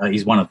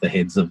he's one of the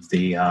heads of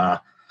the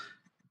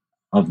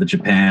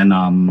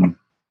Japan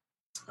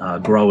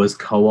Growers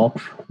Co-op,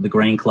 the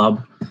Green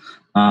Club.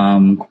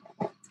 And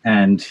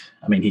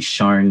I mean, he's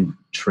shown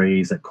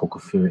trees at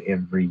Kokufu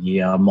every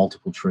year,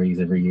 multiple trees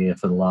every year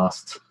for the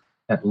last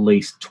at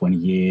least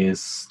 20 to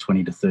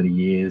 30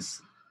 years.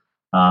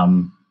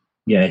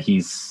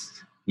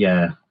 He's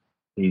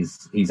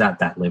at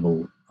that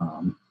level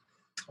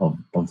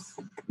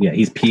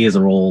his peers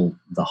are all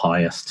the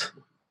highest.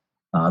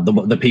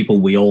 The people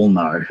we all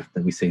know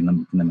that we see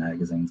in the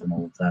magazines and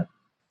all of that.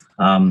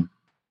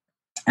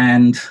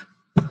 And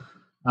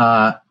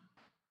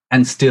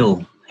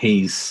still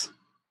he's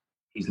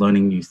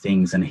learning new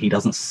things, and he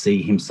doesn't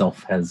see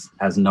himself as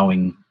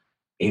knowing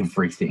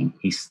everything.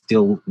 He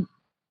still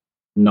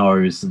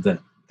knows that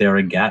there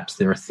are gaps,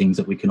 there are things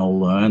that we can all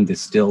learn.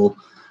 There's still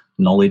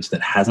knowledge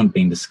that hasn't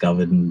been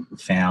discovered and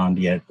found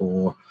yet,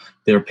 or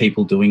there are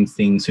people doing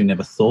things who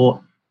never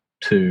thought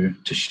to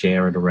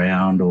share it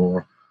around,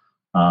 or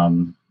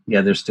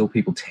there's still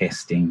people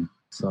testing.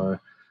 So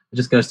it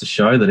just goes to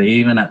show that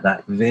even at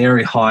that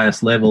very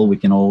highest level, we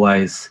can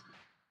always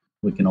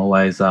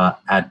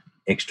add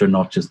extra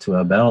notches to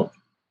our belt.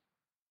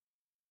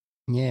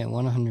 Yeah,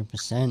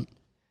 100%.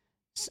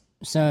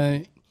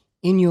 So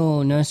in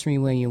your nursery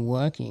where you're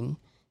working,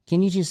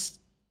 can you just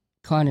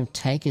kind of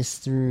take us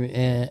through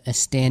a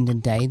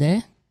standard day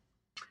there?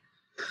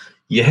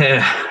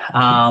 Yeah.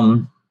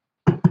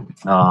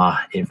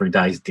 Every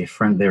day is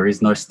different. There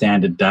is no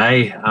standard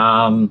day.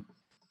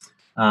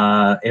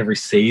 Every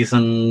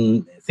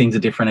season, things are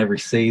different every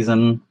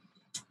season.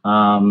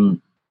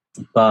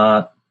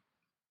 But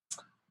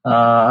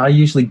I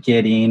usually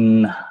get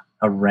in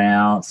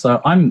around.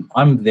 So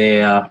I'm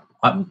there.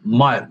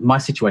 My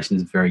situation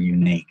is very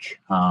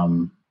unique.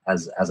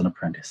 as an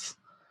apprentice.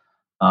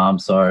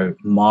 So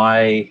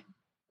my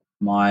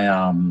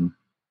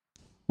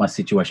my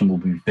situation will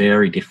be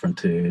very different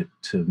to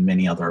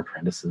many other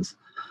apprentices.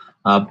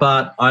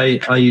 But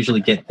I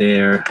usually get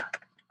there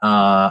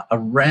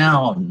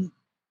around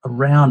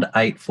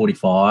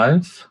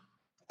 8:45,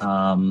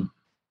 8:30,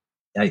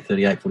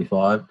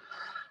 8:45.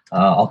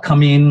 I'll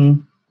come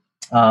in,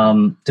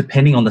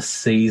 depending on the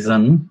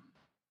season.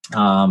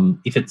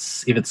 If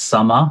it's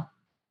summer,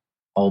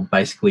 I'll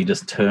basically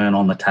just turn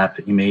on the tap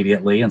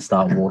immediately and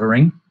start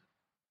watering.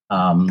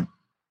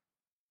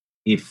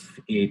 If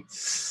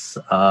it's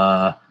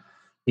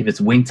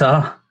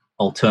winter,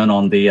 I'll turn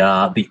on the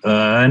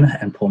urn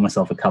and pour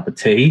myself a cup of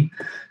tea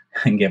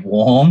and get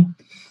warm.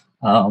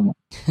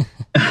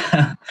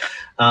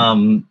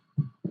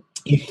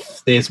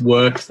 If there's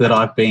work that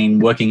I've been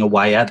working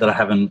away at that I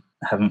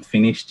haven't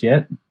finished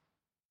yet,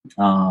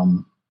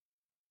 then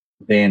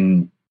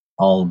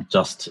I'll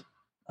just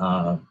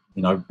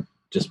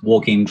just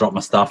walk in, drop my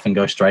stuff, and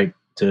go straight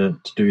to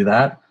do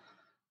that.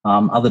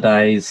 Other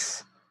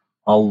days,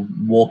 I'll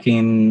walk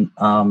in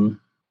and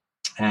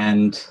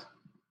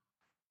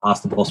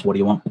ask the boss, "What do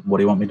you want? What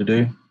do you want me to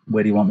do?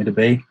 Where do you want me to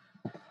be?"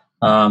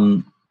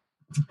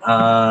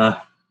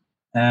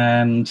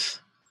 And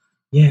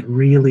yeah, it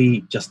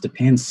really just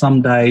depends.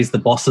 Some days the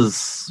boss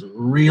is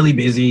really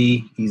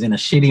busy; he's in a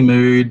shitty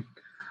mood.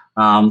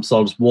 So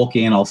I'll just walk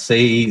in. I'll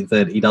see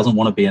that he doesn't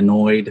want to be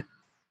annoyed.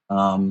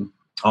 I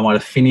might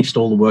have finished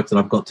all the work that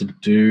I've got to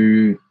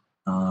do,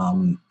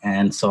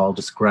 and so I'll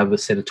just grab a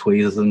set of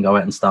tweezers and go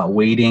out and start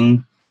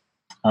weeding,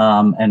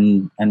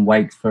 and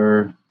wait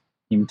for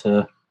him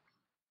to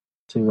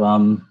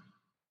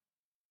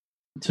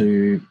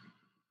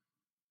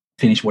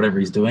finish whatever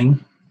he's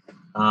doing.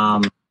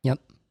 Yep.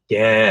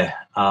 Yeah.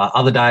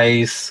 Other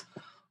days,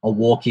 I'll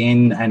walk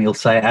in and he'll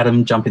say,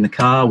 "Adam, jump in the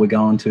car. We're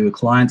going to a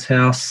client's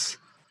house."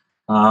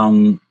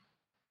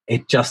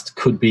 It just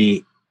could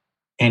be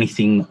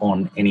anything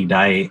on any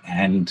day,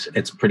 and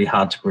it's pretty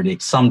hard to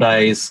predict. Some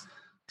days,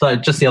 so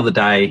just the other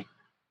day,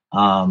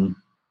 I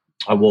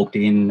walked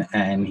in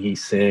and he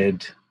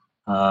said,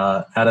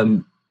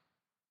 "Adam,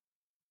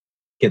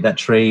 get that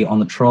tree on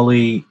the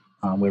trolley.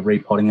 We're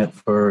repotting it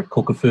for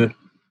Kokofu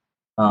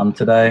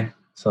today."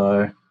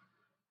 So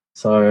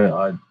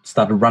I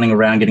started running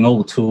around, getting all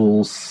the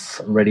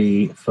tools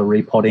ready for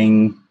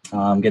repotting,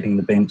 getting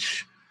the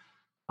bench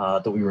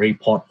that we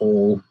repot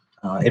all,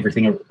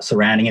 everything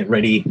surrounding it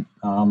ready.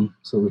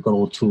 So we've got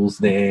all the tools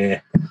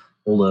there,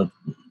 all the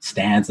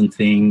stands and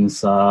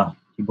things.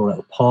 He brought out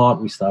the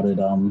pot. I started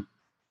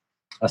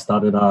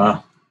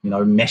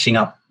meshing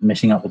up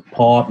the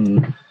pot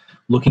and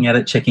looking at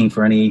it, checking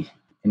for any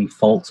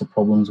faults or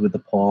problems with the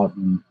pot.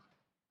 And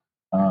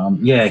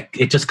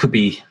it just could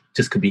be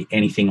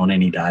anything on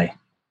any day.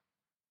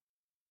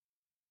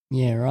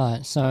 Yeah,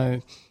 right.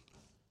 So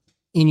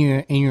in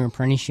your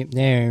apprenticeship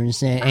there, is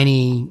there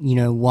any,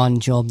 one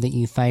job that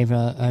you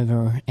favour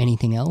over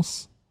anything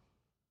else?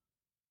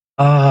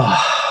 I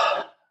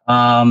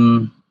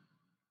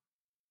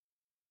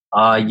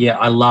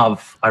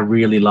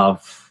really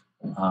love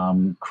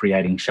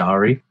creating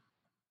shari.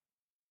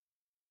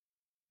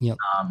 Yep.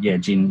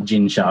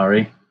 Jin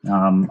shari.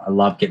 I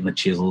love getting the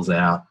chisels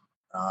out,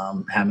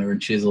 hammer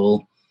and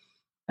chisel,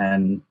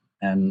 and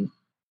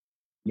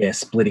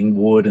splitting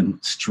wood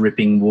and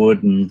stripping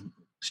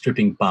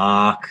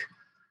bark.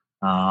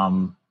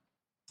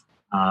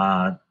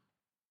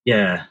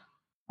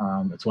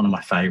 It's one of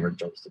my favorite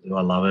jobs to do.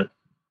 I love it.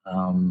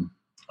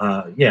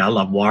 I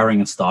love wiring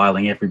and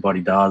styling.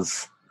 Everybody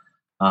does.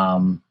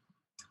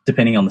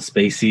 Depending on the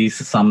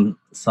species, some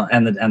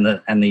and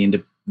the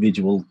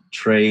individual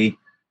tree.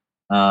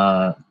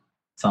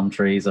 Some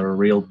trees are a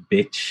real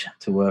bitch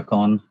to work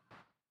on,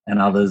 and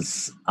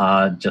others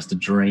are just a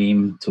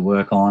dream to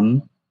work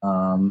on.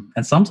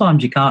 And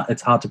sometimes you can't.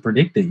 It's hard to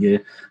predict it. You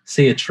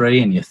see a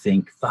tree and you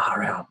think,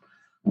 "Far out,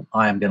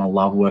 I am going to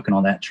love working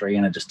on that tree,"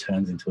 and it just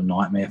turns into a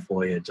nightmare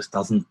for you. It just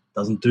doesn't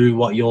do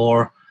what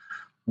you're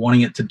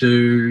wanting it to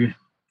do.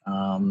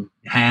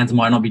 Hands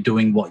might not be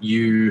doing what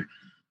you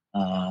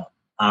are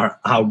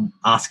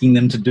asking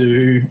them to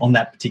do on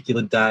that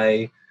particular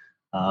day.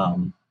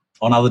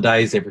 On other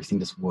days, everything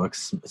just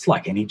works. It's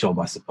like any job,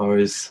 I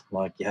suppose.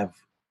 Like you have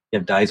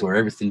days where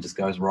everything just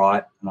goes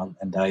right,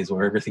 and days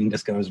where everything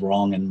just goes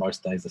wrong, and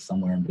most days are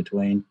somewhere in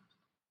between.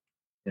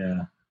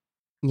 Yeah.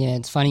 Yeah,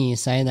 it's funny you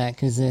say that,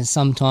 because there's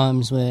some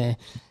times where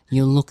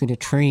you look at a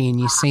tree and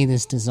you see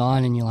this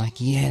design and you're like,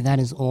 yeah, that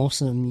is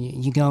awesome.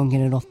 You go and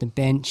get it off the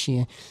bench,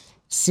 you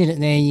sit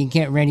it there, you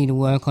get ready to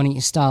work on it,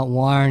 you start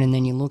wiring, and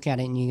then you look at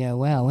it and you go,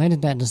 wow, where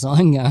did that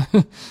design go?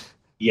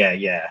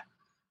 Yeah.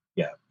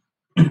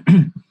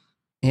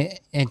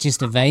 It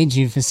just evades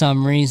you for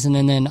some reason.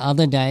 And then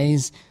other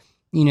days,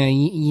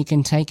 you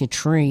can take a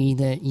tree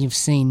that you've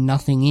seen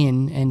nothing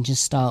in and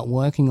just start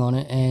working on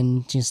it,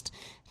 and just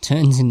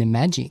turns into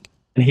magic.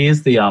 And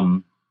here's the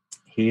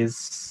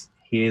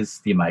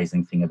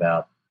amazing thing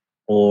about,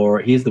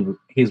 or here's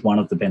one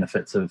of the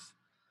benefits of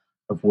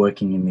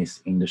working in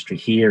this industry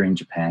here in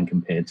Japan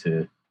compared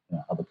to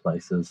other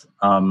places.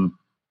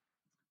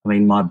 I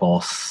mean, my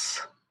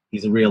boss,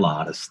 he's a real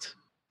artist,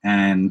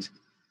 and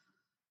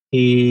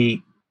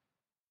he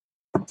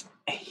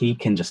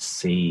can just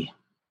see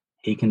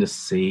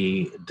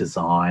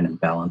design and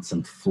balance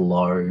and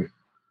flow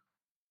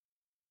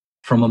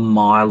from a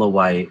mile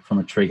away from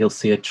a tree. He'll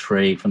see a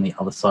tree from the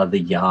other side of the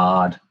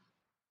yard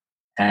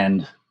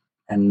and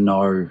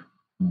know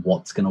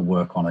what's going to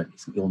work on it.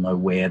 He'll know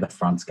where the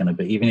front's going to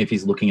be. Even if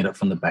he's looking at it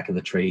from the back of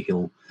the tree,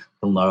 he'll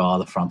know,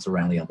 the front's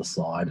around the other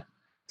side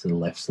to the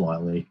left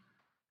slightly.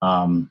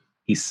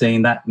 He's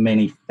seen that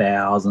many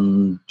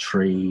thousand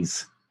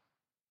trees,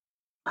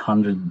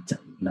 hundreds,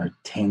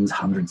 tens,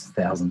 hundreds of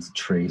thousands of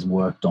trees,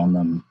 worked on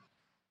them.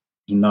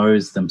 He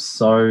knows them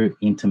so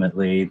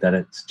intimately that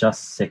it's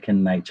just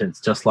second nature.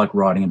 It's just like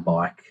riding a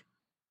bike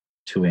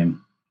to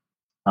him.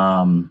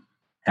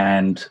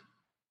 And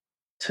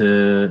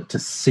to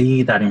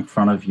see that in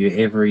front of you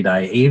every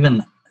day,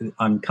 even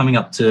I'm coming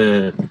up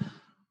to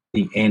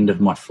the end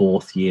of my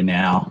 4th year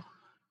now,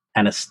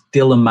 and it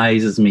still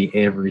amazes me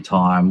every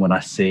time when I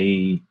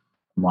see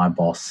my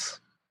boss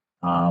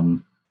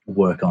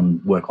work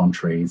on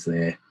trees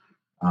there.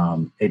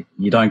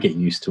 You don't get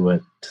used to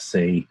it to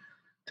see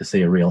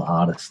a real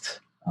artist,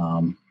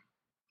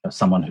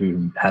 someone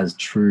who has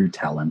true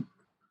talent,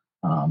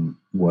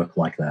 work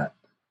like that.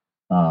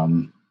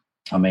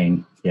 I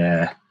mean,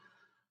 yeah.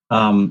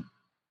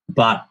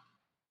 But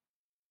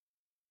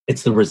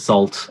it's the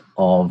result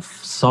of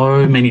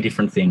so many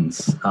different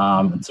things.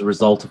 It's a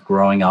result of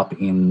growing up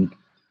in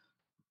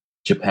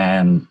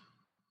Japan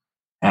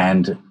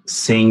and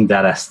seeing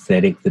that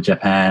aesthetic, the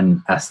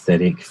Japan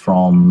aesthetic,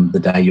 from the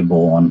day you're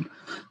born,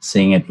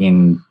 seeing it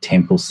in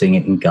temples, seeing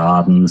it in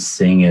gardens,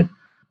 seeing it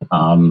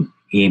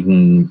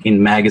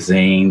in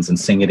magazines, and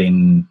seeing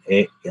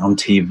it on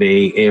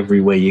TV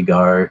everywhere you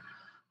go,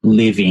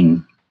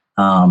 living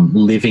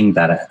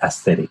that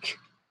aesthetic,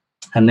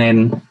 and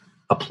then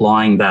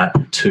applying that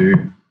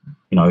to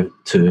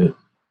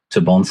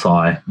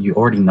bonsai. You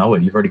already know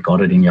it. You've already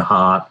got it in your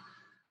heart,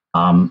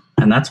 and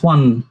that's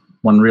one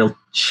real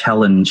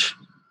challenge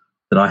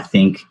that I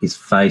think is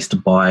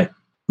faced by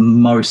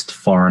most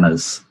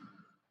foreigners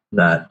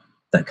that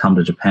come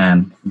to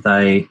Japan.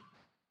 They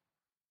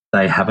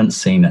haven't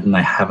seen it and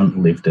they haven't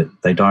lived it.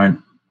 They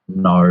don't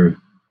know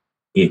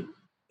it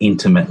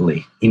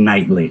intimately,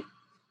 innately.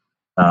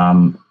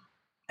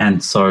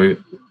 And so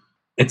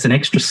it's an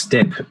extra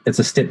step. It's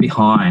a step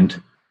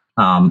behind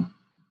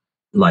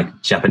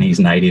like Japanese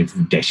native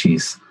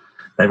deshis.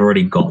 They've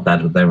already got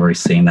that. They've already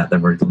seen that.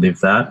 They've already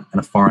lived that. And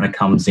a foreigner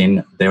comes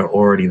in, they're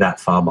already that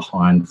far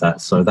behind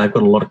that. So they've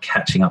got a lot of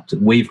catching up to.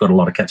 We've got a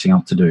lot of catching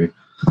up to do.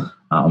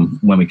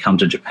 When we come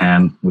to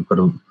Japan, we've got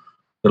to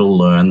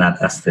learn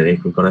that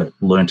aesthetic. We've got to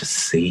learn to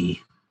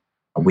see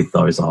with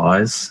those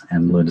eyes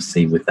and learn to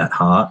see with that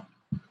heart.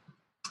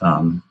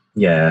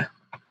 Yeah,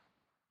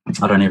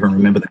 I don't even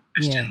remember the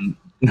question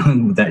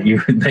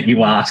that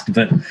you asked,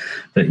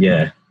 but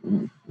yeah.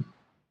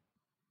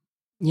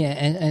 Yeah,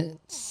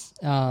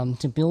 and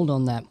to build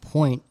on that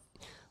point,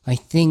 I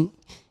think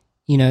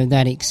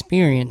that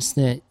experience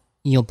that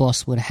your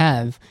boss would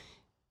have.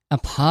 A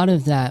part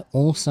of that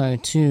also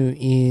too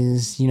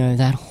is,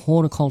 that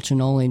horticulture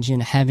knowledge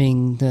and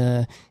having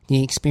the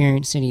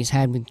experience that he's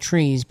had with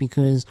trees,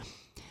 because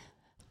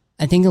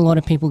I think a lot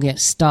of people get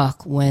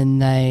stuck when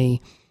they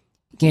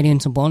get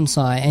into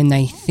bonsai and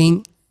they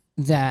think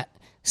that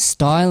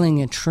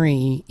styling a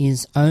tree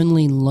is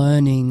only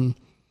learning,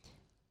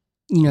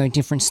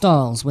 different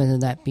styles, whether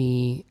that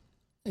be,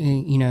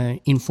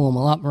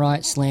 informal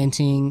upright,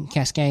 slanting,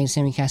 cascade,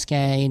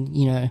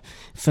 semi-cascade,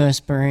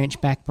 first branch,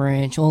 back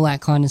branch, all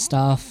that kind of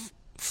stuff,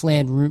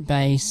 flared root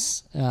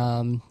base,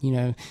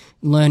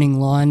 learning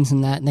lines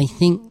and that. They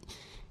think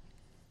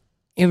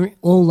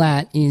all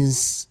that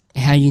is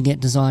how you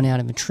get design out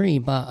of a tree,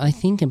 but I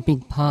think a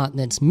big part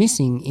that's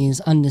missing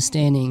is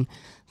understanding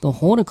the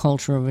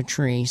horticulture of a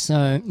tree.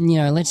 So,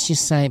 let's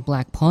just say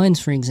black pines,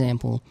 for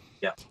example.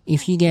 Yeah.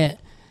 If you get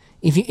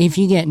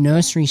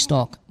nursery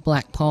stock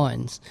black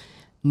pines,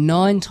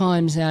 9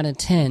 times out of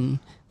 10,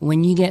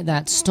 when you get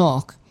that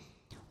stock,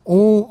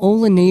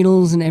 all the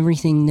needles and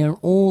everything, they're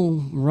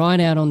all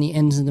right out on the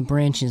ends of the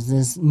branches.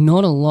 There's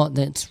not a lot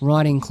that's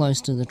right in close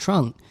to the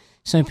trunk.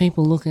 So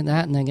people look at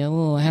that and they go,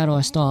 oh, how do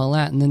I style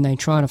that? And then they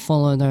try to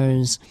follow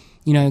those,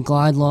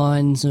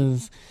 guidelines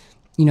of,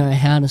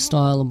 how to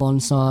style a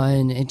bonsai,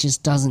 and it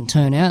just doesn't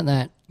turn out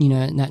that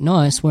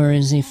nice.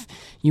 Whereas if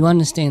you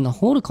understand the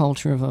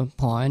horticulture of a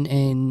pine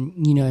and,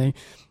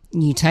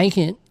 you take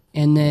it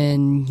and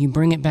then you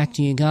bring it back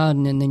to your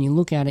garden and then you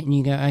look at it and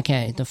you go,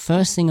 okay, the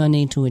first thing I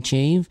need to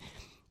achieve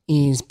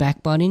is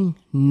back budding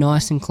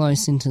nice and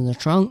close into the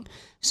trunk.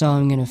 So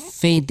I'm going to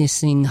feed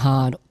this thing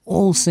hard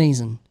all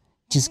season.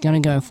 Just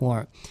going to go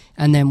for it.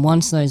 And then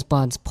once those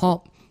buds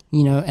pop,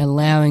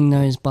 allowing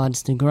those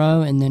buds to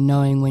grow and then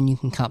knowing when you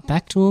can cut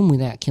back to them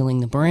without killing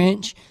the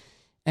branch.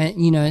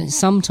 And,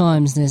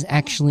 sometimes there's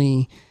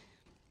actually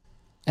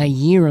a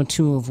year or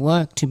two of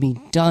work to be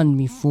done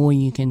before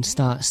you can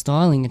start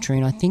styling a tree.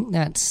 And I think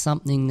that's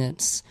something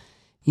that's,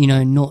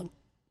 not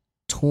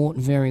taught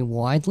very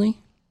widely.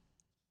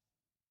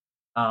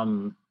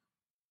 Um,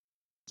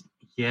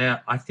 yeah,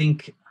 I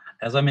think,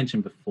 as I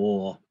mentioned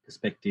before, the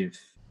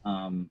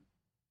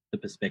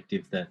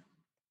perspective that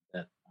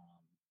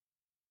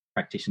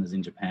practitioners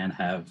in Japan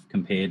have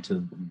compared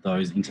to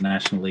those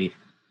internationally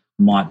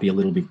might be a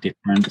little bit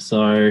different.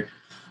 So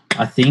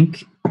I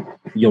think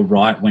you're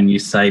right when you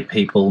say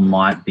people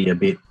might be a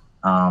bit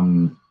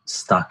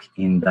stuck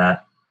in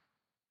that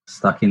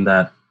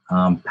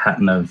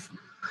pattern of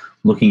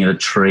looking at a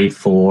tree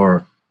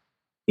for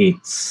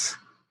its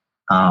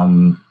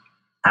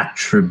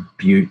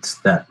attributes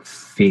that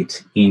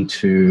fit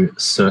into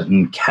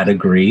certain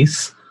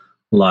categories,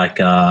 like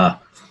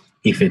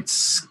if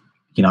it's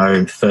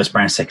first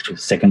branch,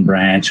 second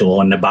branch,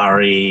 or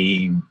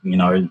nabari,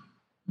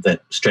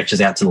 that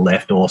stretches out to the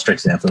left or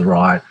stretches out to the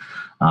right,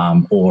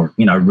 or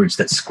roots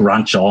that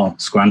scrunch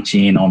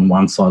in on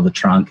one side of the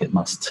trunk. It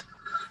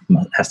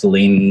has to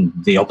lean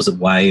the opposite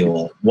way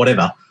or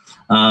whatever.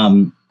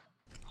 I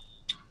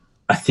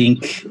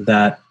think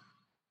that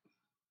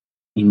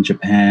in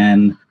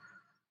Japan,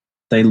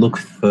 they look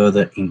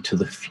further into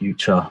the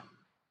future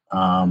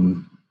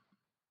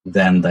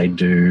than they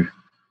do,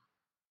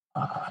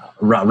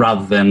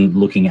 rather than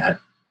looking at,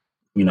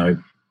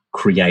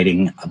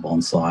 creating a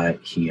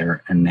bonsai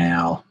here and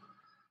now.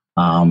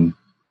 I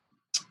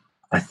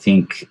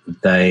think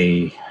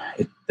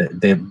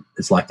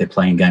it's like they're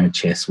playing a game of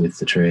chess with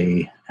the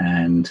tree,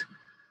 and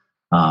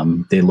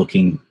they're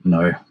looking,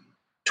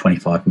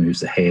 25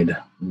 moves ahead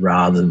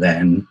rather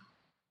than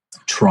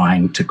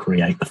trying to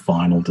create the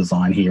final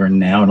design here and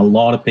now. And a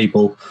lot of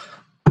people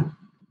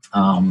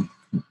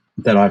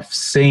that I've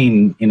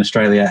seen in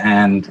Australia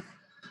and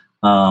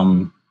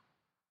on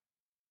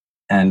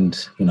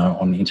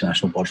the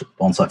international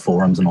bonsai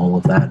forums and all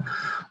of that,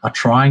 are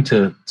trying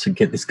to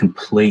get this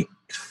complete,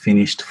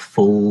 finished,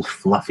 full,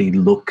 fluffy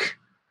look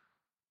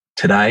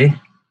today,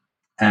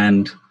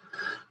 and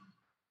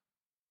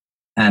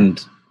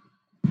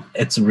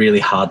it's really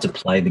hard to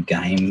play the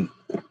game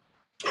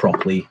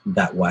properly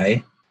that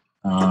way.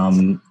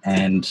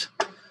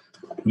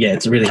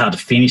 It's really hard to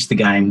finish the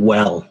game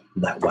well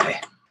that way.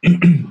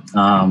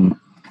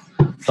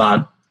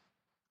 But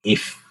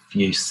if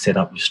you set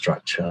up your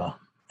structure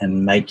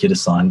and make your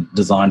design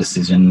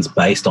decisions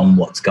based on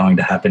what's going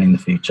to happen in the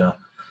future,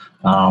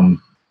 and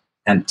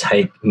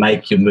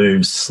make your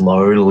moves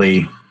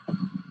slowly,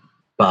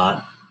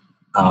 but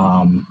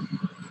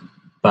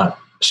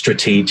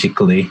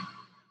strategically,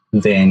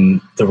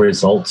 then the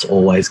result's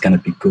always going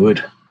to be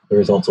good.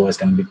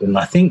 And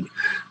I think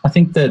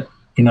that,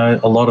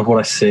 a lot of what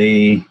I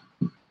see,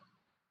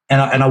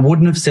 and I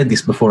wouldn't have said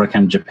this before I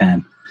came to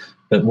Japan,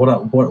 but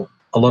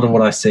a lot of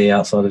what I see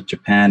outside of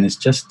Japan is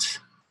just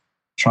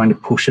trying to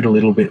push it a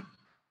little bit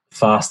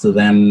faster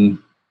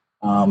than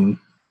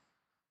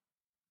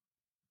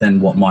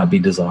what might be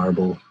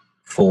desirable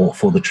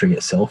for the tree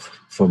itself,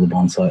 for the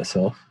bonsai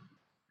itself.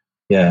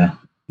 Yeah.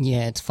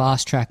 Yeah, it's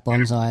fast track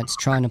bonsai. It's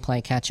trying to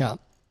play catch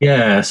up.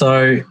 Yeah.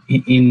 So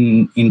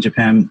in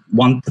Japan,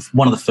 one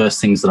of the first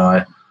things that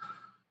I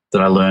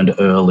learned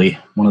early,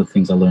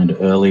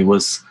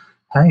 was,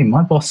 hey,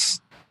 my boss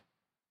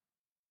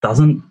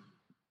doesn't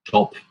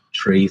chop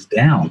trees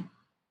down.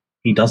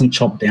 He doesn't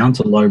chop down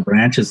to low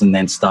branches and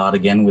then start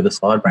again with a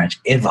side branch,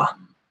 ever.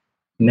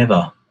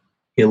 Never.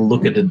 He'll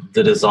look at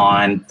the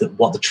design,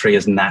 what the tree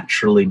has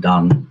naturally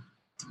done,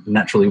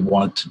 naturally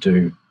wanted to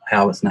do,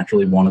 how it's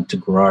naturally wanted to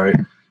grow,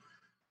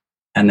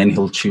 and then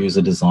he'll choose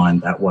a design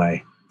that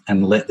way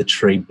and let the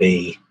tree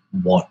be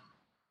what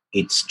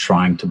it's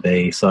trying to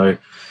be. So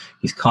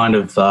he's kind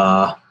of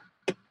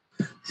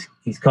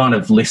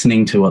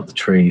listening to what the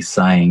tree is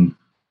saying,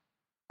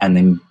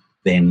 and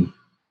then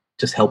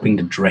just helping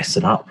to dress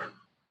it up,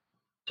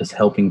 just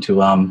helping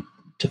to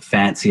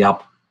fancy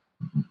up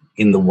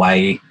in the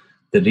way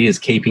that it is,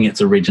 keeping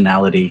its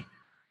originality,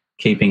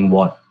 keeping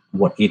what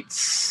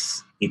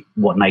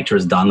nature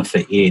has done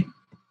for it,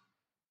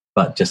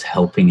 but just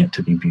helping it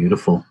to be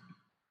beautiful.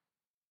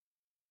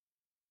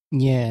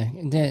 Yeah,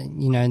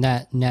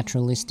 that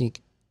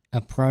naturalistic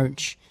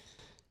approach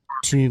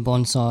to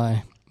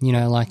bonsai,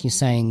 like you're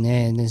saying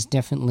there's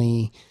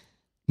definitely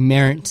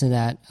merit to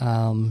that.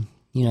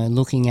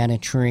 Looking at a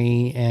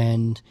tree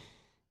and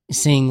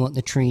seeing what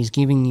the tree is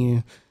giving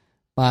you,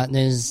 but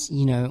there's,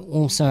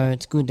 also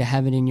it's good to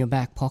have it in your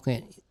back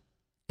pocket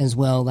as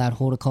well, that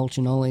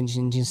horticulture knowledge,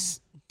 and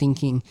just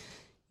thinking,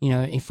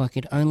 if I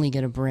could only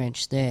get a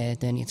branch there,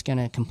 then it's going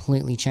to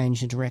completely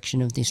change the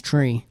direction of this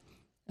tree.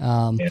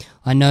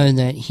 I know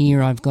that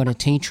here I've got a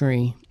tea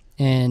tree,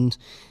 and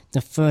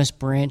the first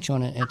branch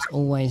on it, it's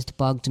always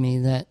bugged me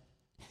that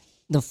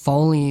the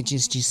foliage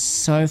is just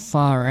so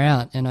far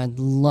out, and I'd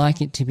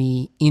like it to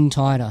be in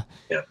tighter.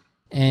 Yeah.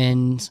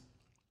 And,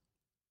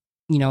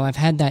 I've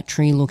had that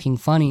tree looking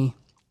funny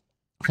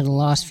for the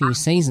last few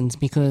seasons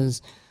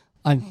because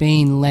I've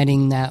been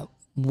letting that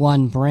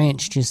one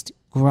branch just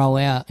grow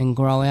out and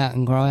grow out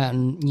and grow out.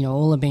 And,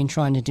 all I've been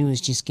trying to do is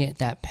just get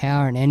that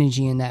power and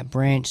energy in that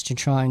branch to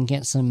try and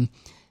get some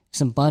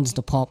buds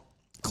to pop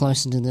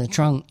closer to the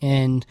trunk.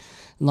 And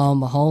lo and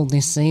behold,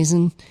 this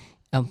season,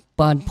 a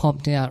bud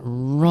popped out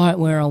right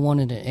where I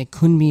wanted it. It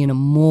couldn't be in a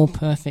more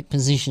perfect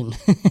position.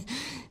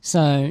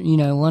 So,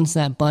 once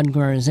that bud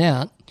grows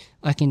out,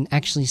 I can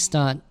actually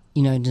start,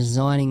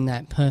 designing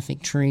that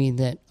perfect tree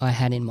that I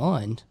had in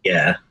mind.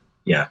 Yeah,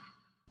 yeah.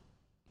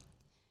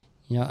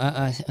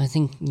 I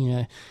think,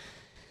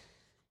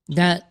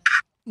 that,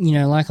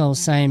 like I was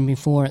saying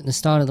before at the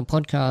start of the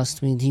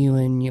podcast with you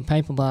and your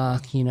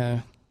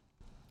paperbark,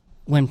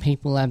 when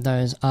people have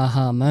those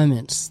aha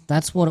moments,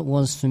 that's what it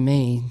was for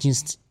me,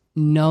 just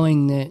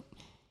knowing that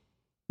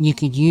you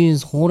could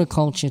use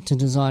horticulture to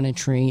design a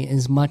tree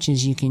as much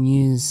as you can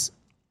use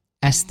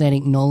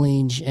aesthetic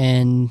knowledge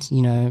and,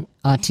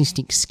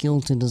 artistic skill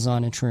to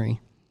design a tree.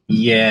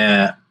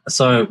 Yeah.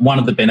 So one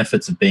of the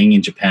benefits of being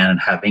in Japan and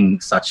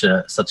having such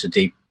a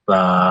deep,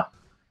 such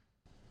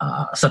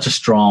a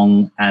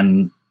strong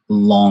and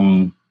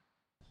long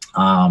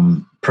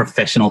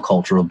professional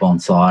culture of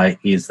bonsai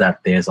is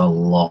that there's a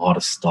lot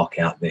of stock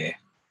out there.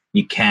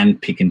 You can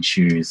pick and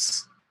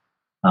choose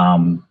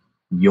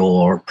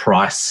your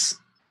price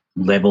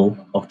level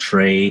of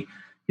tree,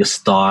 your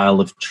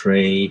style of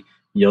tree,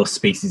 your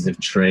species of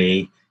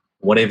tree,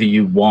 whatever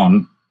you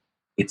want,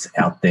 it's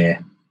out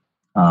there.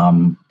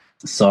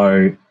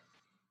 So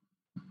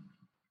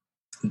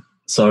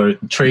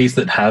trees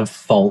that have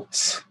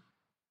faults,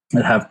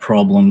 that have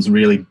problems,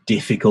 really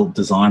difficult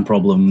design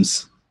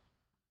problems,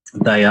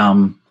 they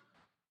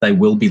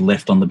will be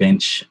left on the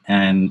bench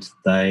and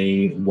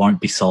they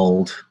won't be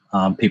sold.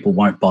 People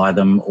won't buy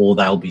them, or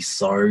they'll be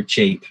so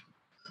cheap.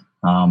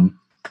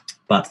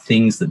 But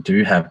things that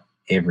do have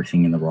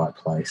everything in the right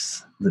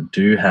place, that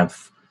do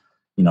have,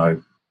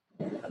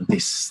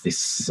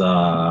 this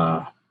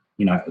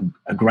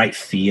a great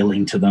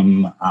feeling to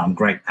them,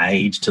 great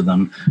age to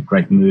them,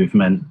 great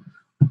movement,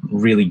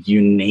 really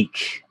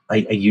unique,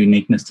 a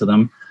uniqueness to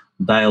them,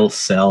 they'll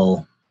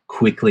sell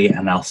quickly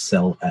and they'll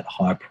sell at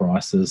high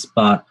prices.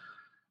 But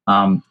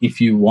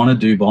if you want to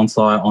do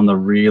bonsai on the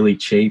really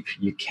cheap,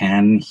 you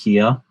can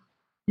here.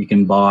 You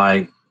can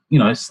buy,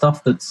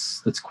 stuff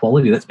that's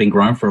quality, that's been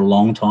grown for a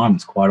long time.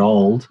 It's quite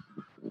old.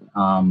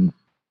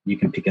 You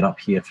can pick it up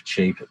here for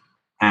cheap,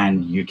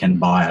 and you can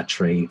buy a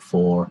tree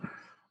for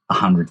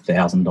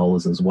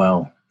 $100,000 as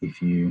well.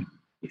 If you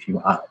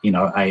are,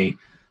 a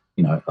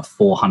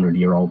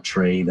 400-year-old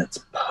tree that's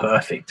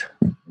perfect,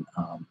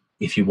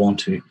 if you want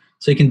to.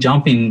 So you can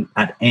jump in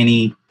at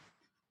any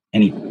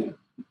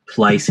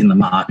place in the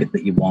market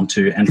that you want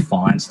to and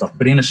find stuff.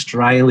 But in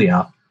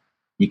Australia,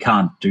 you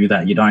can't do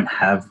that. You don't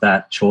have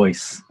that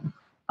choice.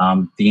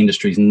 The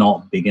industry's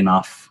not big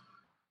enough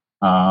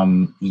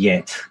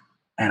yet,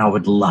 and I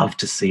would love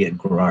to see it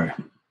grow.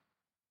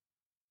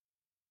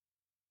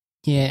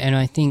 Yeah, and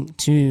I think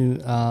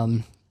too,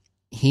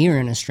 here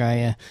in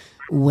Australia,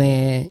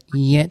 we're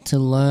yet to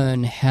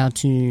learn how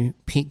to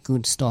pick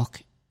good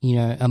stock,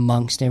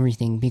 amongst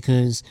everything,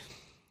 because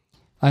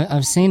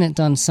I've seen it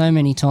done so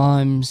many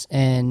times,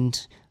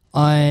 and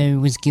I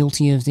was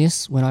guilty of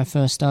this when I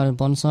first started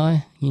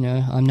bonsai.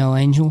 I'm no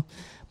angel,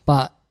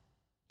 but,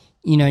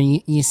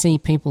 you see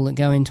people that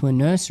go into a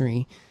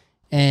nursery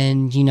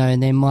and,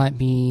 there might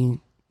be,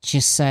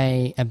 just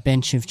say, a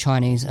bench of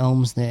Chinese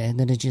elms there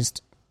that are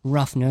just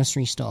rough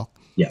nursery stock.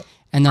 Yeah.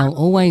 And they'll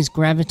always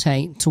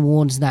gravitate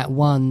towards that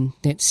one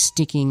that's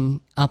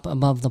sticking up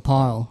above the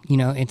pile.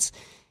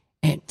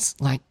 It's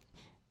like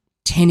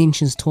 10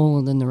 inches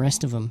taller than the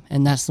rest of them,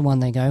 and that's the one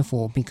they go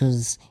for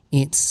because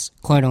it's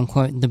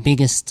quote-unquote the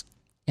biggest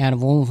out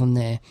of all of them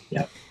there.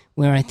 Yeah.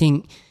 Where I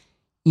think,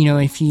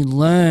 if you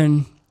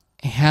learn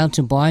how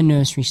to buy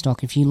nursery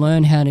stock, if you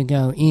learn how to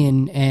go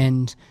in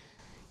and,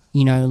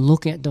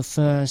 look at the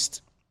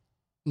first,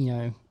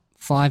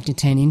 5 to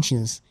 10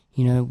 inches,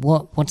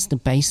 what's the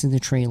base of the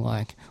tree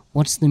like?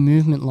 What's the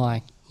movement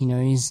like?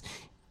 Is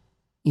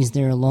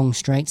there a long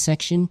straight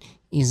section?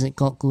 Is it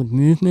got good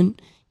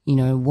movement?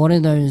 What are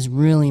those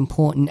really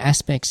important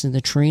aspects of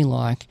the tree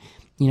like?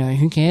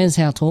 Who cares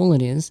how tall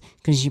it is,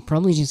 because you're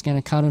probably just going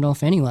to cut it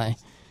off anyway.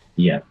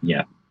 Yeah,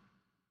 yeah.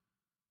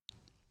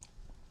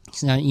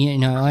 So,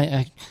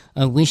 I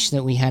wish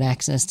that we had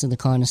access to the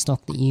kind of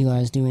stock that you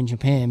guys do in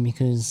Japan,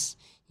 because,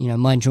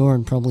 my jaw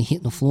would probably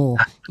hit the floor.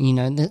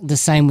 The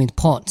same with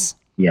pots.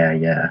 Yeah,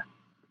 yeah.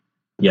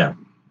 Yeah.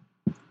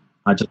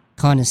 I just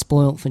kind of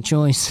spoilt for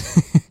choice.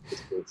 just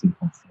bought some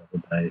pots the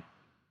other day.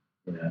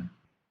 Yeah.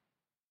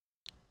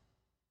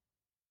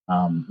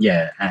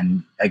 Yeah,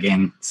 and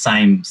again,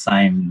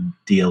 same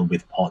deal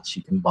with pots.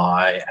 You can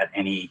buy at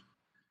any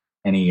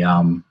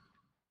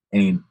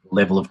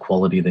level of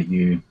quality that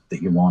you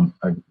want,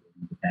 and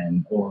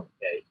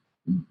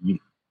you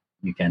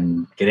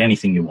can get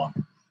anything you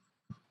want.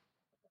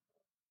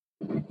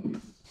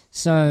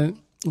 So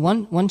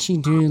once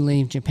you do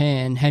leave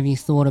Japan, have you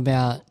thought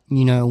about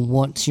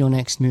what's your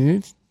next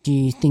move? Do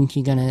you think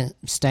you're going to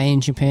stay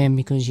in Japan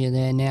because you're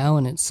there now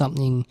and it's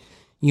something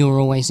you're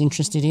always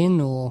interested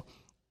in, or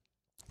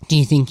do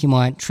you think you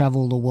might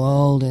travel the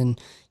world and,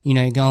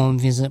 go and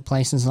visit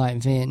places like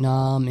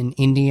Vietnam and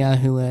India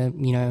who are,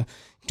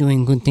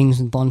 doing good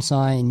things with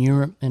bonsai, in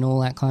Europe and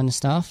all that kind of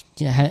stuff?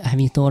 Have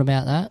you thought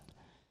about that?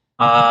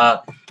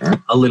 A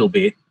little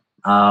bit,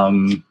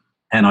 and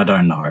I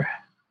don't know.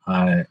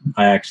 I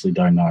actually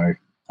don't know.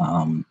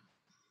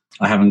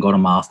 I haven't got a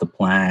master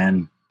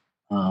plan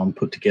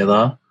put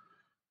together.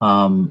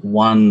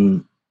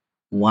 One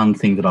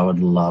thing that I would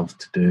love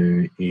to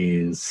do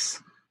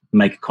is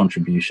make a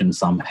contribution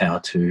somehow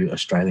to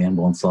Australian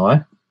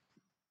bonsai,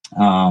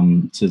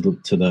 to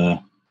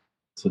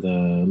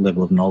the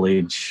level of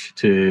knowledge.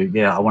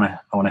 I want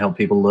to help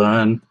people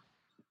learn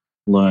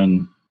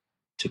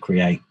to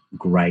create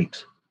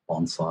great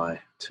bonsai,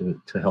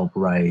 to help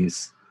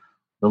raise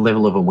the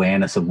level of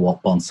awareness of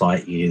what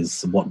bonsai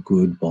is, what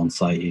good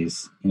bonsai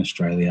is in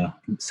Australia,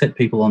 set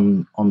people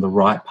on the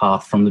right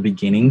path from the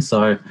beginning.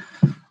 So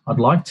I'd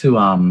like to,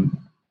 I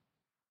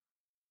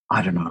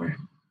don't know,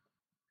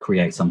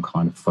 create some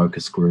kind of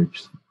focus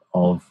groups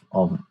of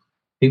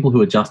people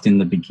who are just in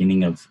the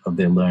beginning of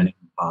their learning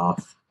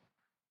path,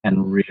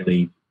 and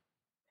really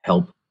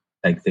help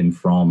take them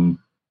from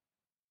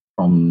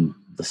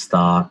the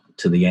start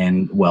to the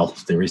end. Well,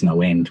 there is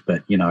no end,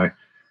 but,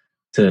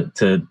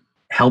 to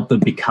help them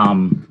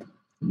become,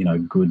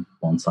 good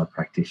bonsai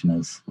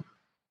practitioners.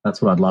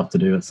 That's what I'd love to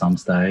do at some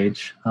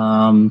stage.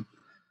 I'd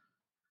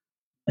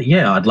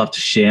love to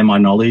share my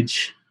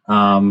knowledge,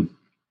 in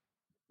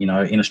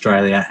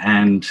Australia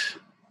and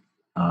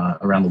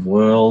around the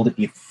world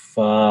if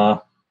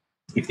the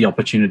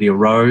opportunity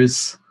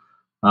arose.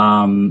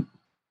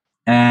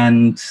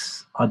 And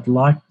I'd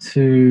like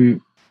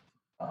to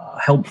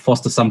help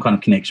foster some kind of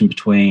connection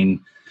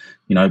between,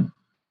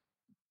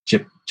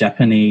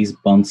 Japanese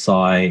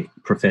bonsai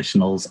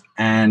professionals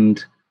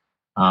and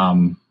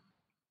the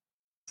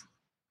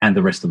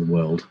rest of the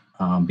world,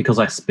 because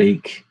I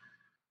speak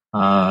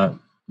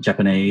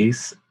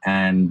Japanese,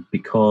 and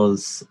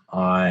because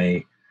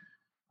I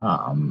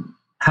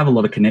have a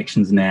lot of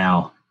connections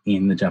now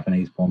in the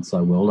Japanese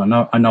bonsai world. I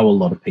know a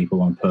lot of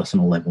people on a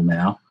personal level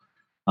now,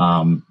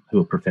 who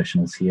are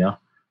professionals here.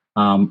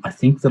 I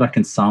think that I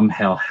can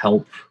somehow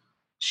help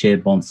share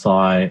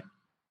bonsai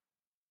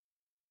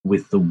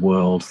with the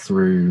world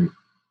through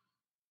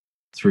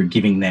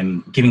giving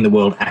the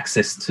world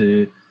access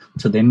to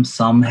them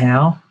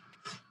somehow,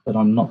 but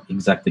I'm not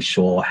exactly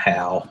sure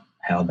how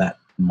that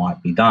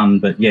might be done.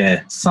 But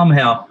yeah,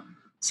 somehow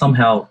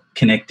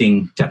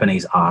connecting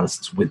Japanese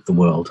artists with the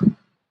world.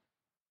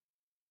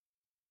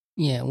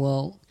 Yeah,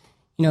 well,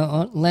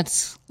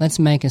 let's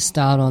make a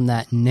start on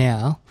that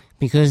now,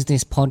 because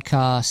this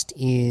podcast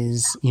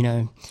is,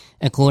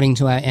 according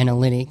to our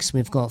analytics,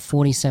 we've got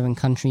 47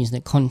 countries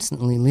that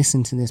constantly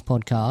listen to this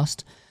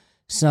podcast.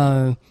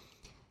 So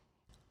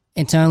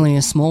it's only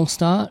a small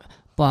start,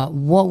 but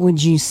what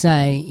would you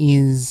say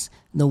is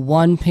the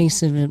one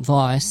piece of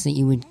advice that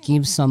you would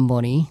give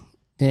somebody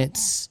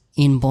that's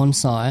in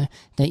bonsai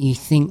that you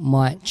think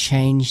might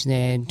change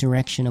their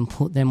direction and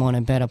put them on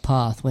a better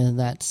path, whether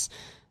that's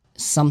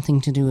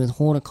something to do with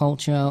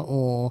horticulture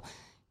or,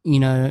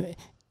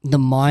 the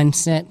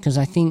mindset? Because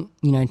I think,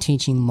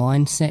 teaching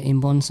mindset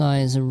in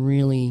bonsai is a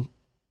really,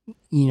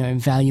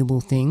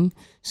 valuable thing.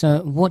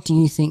 So what do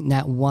you think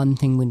that one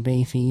thing would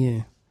be for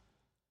you?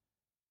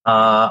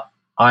 I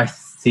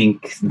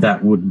think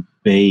that would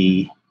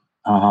be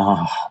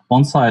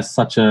bonsai is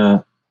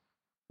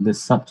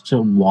there's such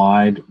a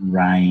wide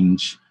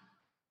range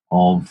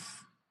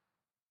of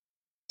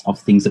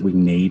things that we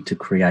need to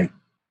create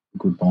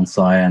good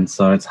bonsai, and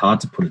so it's hard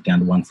to put it down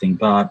to one thing.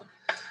 But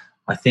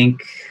I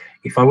think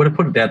if I were to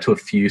put it down to a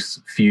few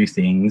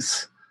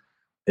things,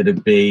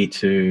 it'd be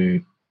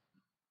to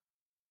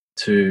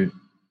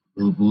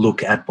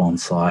look at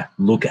bonsai,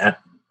 look at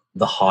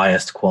the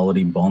highest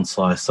quality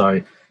bonsai.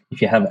 So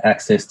if you have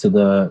access to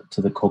the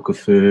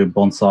Kokufu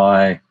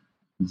bonsai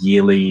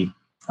yearly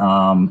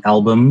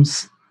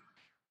albums,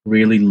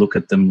 really look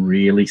at them,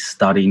 really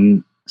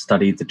study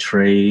the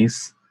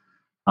trees,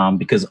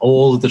 because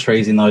all of the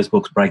trees in those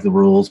books break the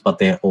rules, but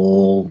they're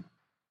all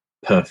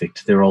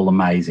perfect. They're all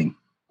amazing.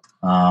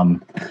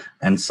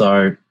 And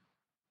so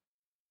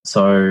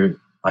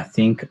I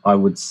think I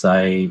would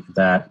say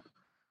that,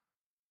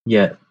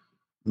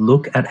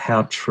 look at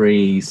how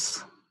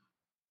trees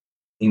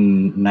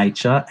in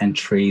nature and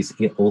trees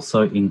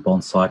also in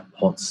bonsai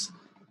pots,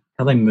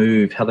 how they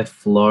move, how they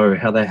flow,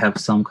 how they have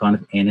some kind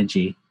of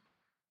energy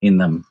in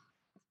them.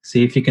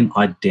 See if you can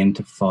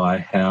identify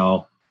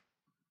how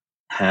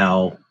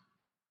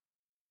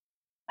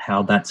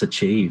that's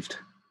achieved.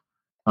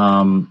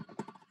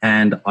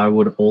 And I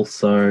would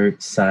also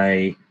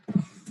say,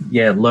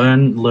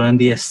 learn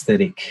the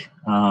aesthetic.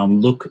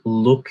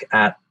 Look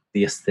at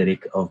the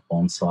aesthetic of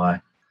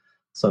bonsai.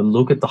 So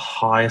look at the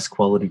highest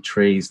quality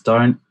trees.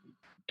 Don't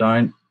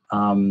try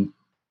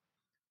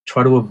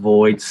to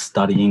avoid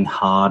studying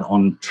hard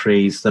on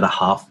trees that are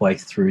halfway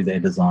through their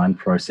design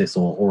process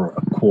or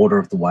a quarter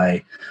of the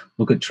way.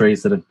 Look at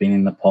trees that have been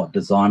in the pot,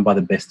 designed by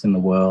the best in the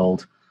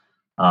world,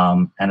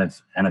 and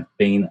have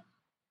been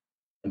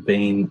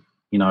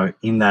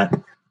in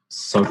that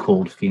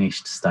so-called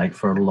finished state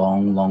for a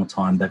long, long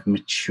time. They've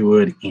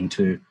matured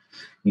into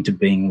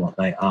being what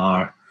they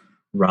are,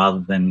 rather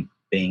than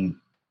being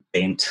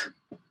bent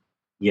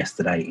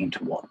yesterday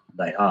into what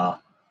they are.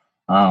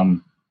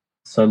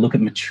 So look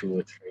at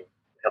mature trees,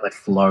 how they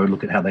flow,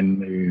 look at how they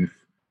move.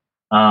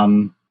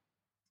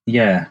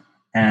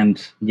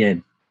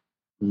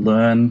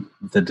 Learn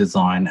the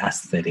design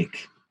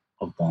aesthetic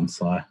of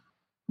bonsai.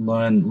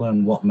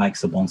 Learn what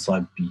makes a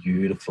bonsai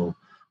beautiful,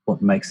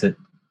 what makes it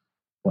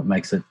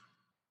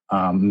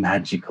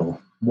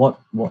magical.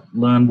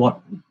 Learn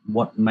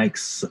what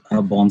makes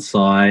a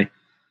bonsai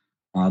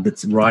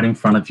that's right in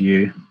front of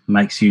you,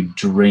 makes you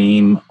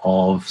dream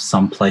of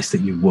some place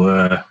that you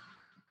were,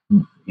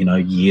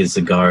 years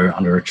ago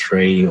under a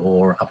tree,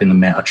 or up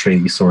in a tree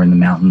that you saw in the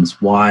mountains.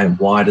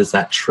 Why does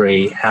that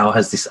tree? How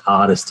has this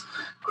artist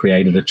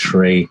created a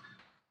tree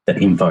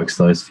that invokes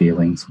those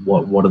feelings?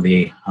 What are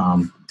the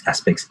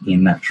aspects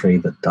in that tree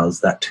that does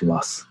that to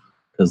us?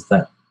 Because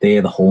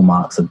they're the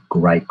hallmarks of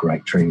great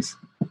trees.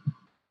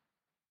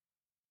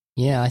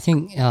 Yeah, I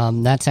think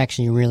that's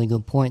actually a really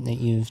good point that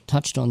you've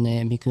touched on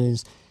there,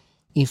 because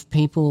if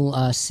people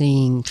are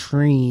seeing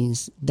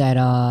trees that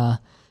are,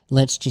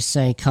 let's just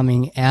say,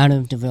 coming out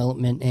of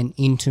development and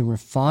into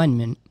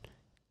refinement,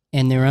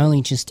 and they're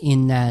only just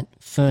in that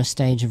first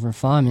stage of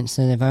refinement,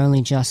 so they've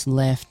only just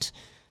left,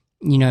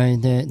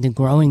 the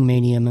growing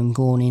medium and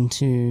gone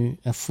into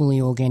a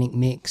fully organic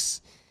mix.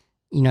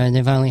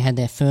 They've only had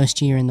their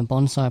first year in the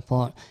bonsai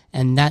pot,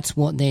 and that's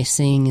what they're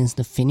seeing as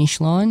the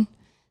finish line,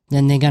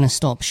 then they're going to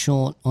stop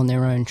short on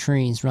their own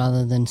trees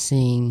rather than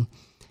seeing,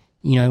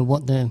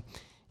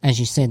 as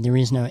you said, there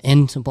is no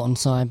end to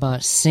bonsai,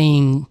 but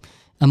seeing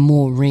a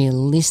more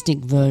realistic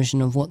version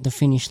of what the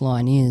finish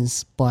line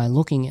is by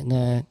looking at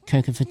the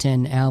Coco for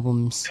 10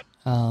 albums.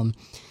 That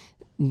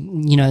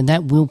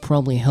will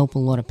probably help a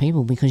lot of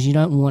people, because you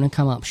don't want to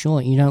come up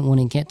short. You don't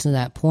want to get to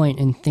that point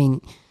and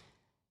think,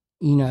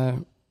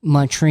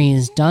 my tree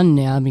is done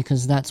now,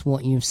 because that's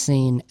what you've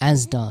seen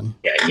as done.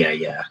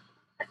 Yeah.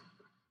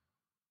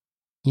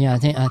 Yeah,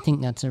 I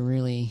think that's a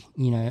really,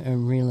 a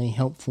really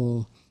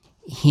helpful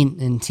hint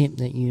and tip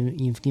that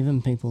you've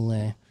given people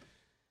there.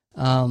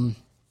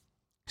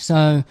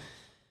 So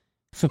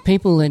for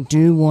people that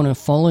do want to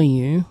follow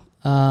you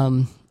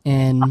and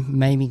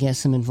maybe get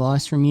some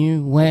advice from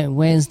you,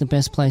 where's the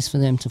best place for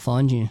them to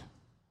find you?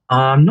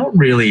 I'm not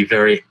really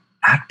very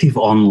active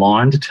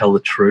online, to tell the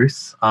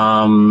truth.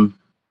 I've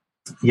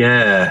got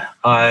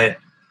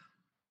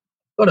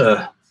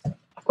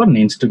an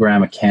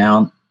Instagram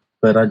account,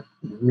 but I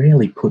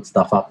rarely put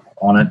stuff up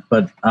on it.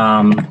 But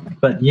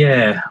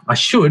yeah, I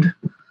should.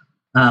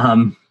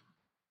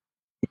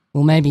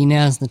 Well, maybe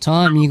now's the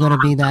time. You got to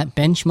be that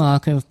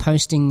benchmark of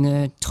posting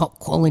the top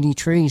quality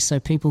trees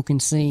so people can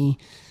see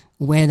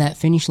where that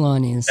finish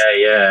line is.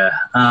 Yeah.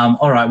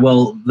 All right.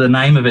 Well, the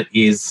name of it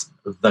is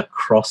The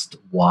Crossed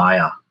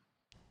Wire.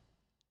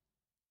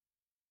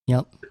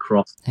 Yep. The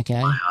Crossed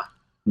Wire.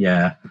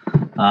 Yeah.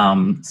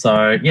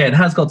 It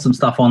has got some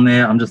stuff on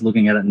there. I'm just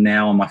looking at it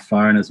now on my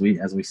phone as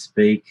we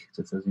speak,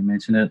 just as you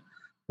mentioned it.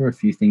 There are a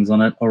few things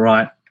on it. All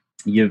right.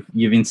 You've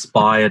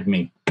inspired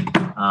me.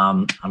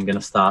 I'm going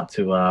to start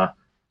to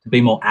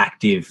be more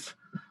active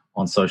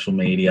on social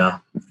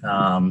media.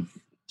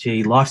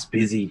 Life's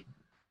busy,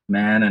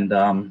 man,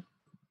 and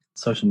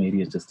social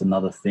media is just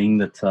another thing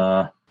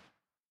that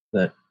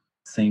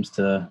seems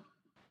to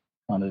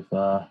kind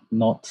of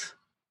not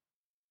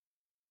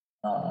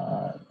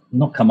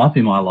come up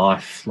in my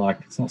life. Like,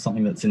 it's not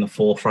something that's in the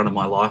forefront of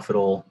my life at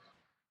all.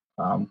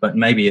 But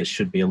maybe it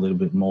should be a little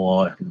bit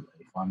more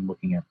if I'm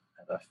looking at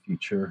a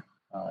future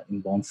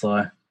in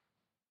bonsai.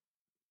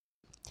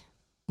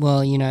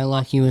 Well,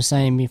 like you were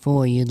saying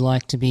before, you'd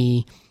like to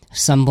be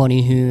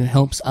somebody who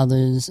helps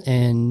others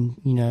and,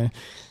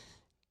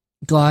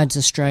 guides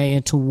Australia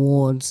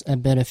towards a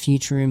better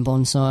future in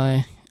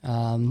bonsai,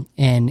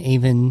 and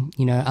even,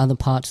 other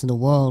parts of the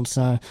world.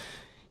 So,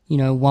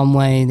 one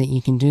way that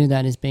you can do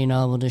that is being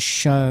able to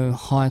show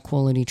high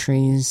quality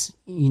trees,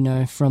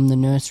 from the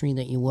nursery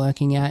that you're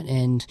working at.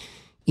 And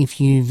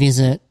if you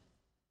visit,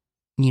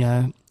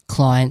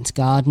 clients'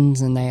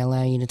 gardens and they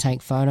allow you to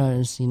take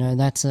photos,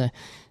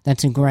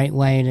 that's a great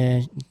way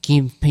to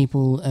give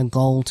people a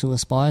goal to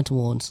aspire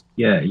towards.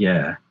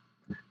 Yeah.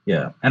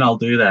 And I'll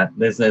do that.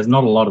 There's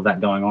not a lot of that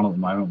going on at the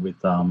moment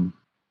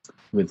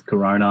with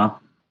Corona.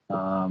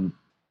 We're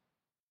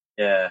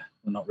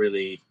not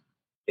really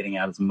getting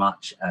out as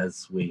much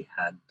as we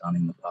had done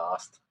in the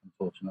past,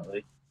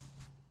 unfortunately.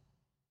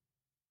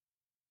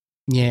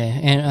 Yeah,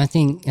 and I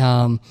think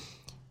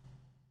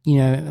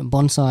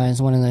bonsai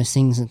is one of those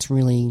things that's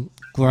really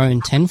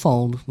grown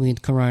tenfold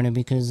with Corona,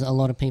 because a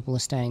lot of people are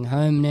staying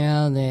home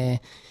now.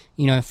 They're,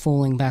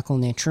 falling back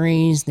on their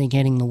trees. They're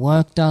getting the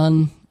work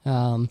done.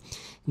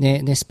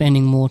 They're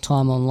spending more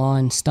time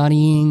online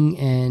studying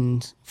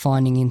and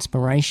finding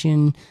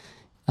inspiration.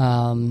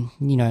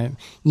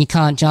 You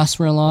can't just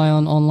rely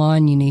on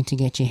online. You need to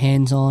get your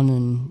hands on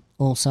and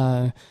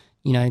also,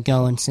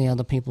 go and see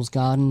other people's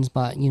gardens.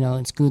 But,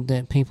 it's good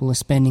that people are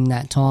spending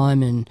that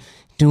time and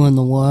doing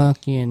the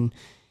work. And,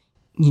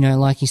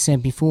 like you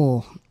said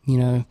before,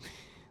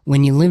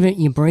 when you live it,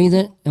 you breathe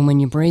it. And when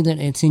you breathe it,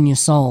 it's in your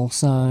soul.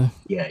 So,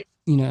 yeah,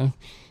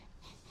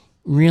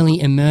 really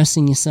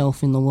immersing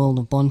yourself in the world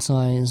of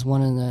bonsai is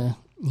one of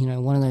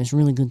those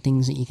really good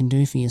things that you can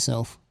do for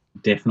yourself.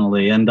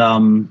 Definitely. And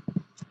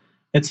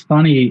it's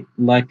funny,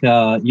 like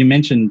you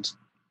mentioned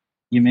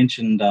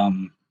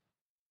the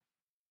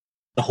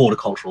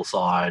horticultural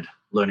side,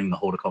 learning the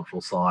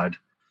horticultural side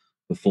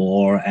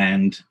before,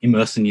 and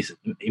immersing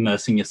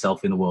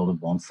yourself in the world of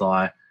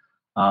bonsai.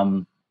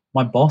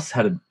 My boss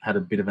had a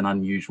bit of an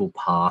unusual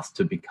path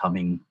to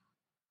becoming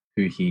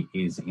who he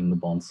is in the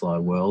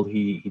bonsai world.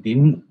 He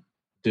didn't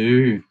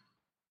do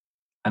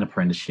an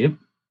apprenticeship.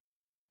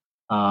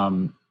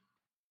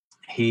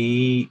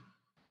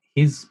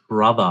 His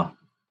father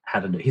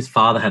had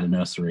a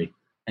nursery,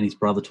 and his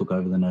brother took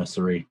over the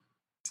nursery.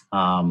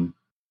 And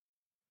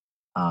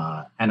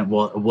it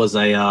was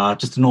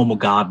just a normal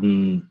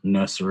garden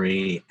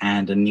nursery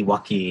and a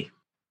Niwaki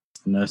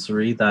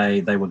nursery.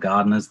 They were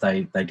gardeners.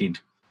 They did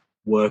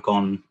work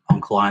on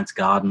clients'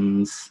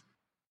 gardens,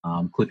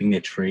 clipping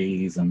their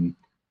trees, and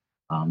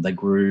they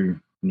grew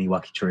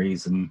Niwaki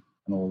trees and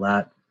all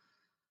that.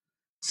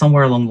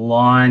 Somewhere along the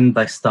line,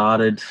 they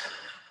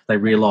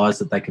realised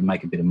that they could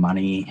make a bit of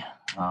money,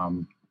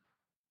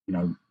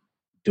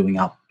 doing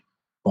up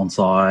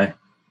bonsai.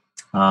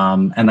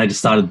 And they just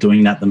started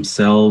doing that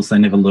themselves. They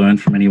never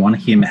learned from anyone,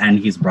 him and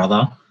his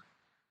brother.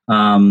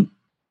 And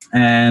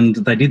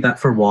they did that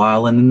for a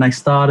while, and then they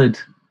started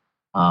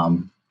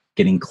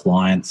getting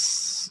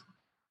clients'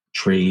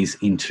 trees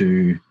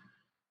into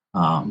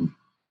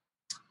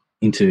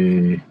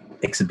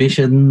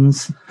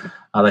exhibitions.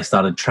 They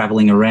started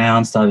traveling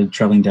down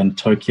to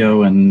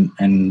Tokyo and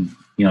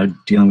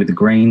dealing with the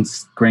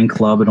Green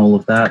Club and all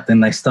of that. Then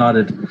they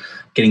started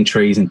getting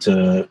trees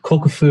into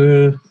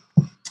Kokufu,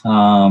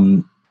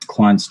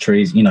 clients'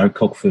 trees,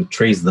 Kokufu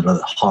trees that are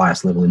the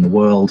highest level in the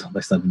world.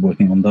 They started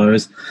working on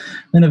those.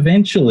 Then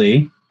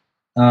eventually,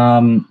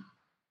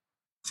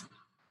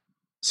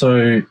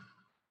 so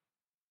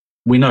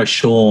we know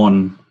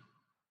Sean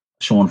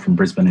from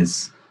Brisbane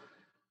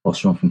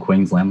Sean from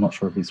Queensland. I'm not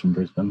sure if he's from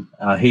Brisbane.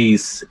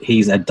 He's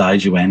at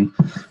Daijuen.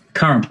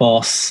 Current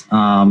boss,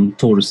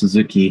 Toru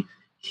Suzuki,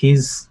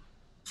 his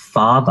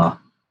father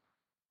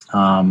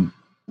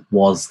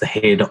was the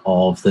head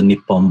of the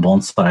Nippon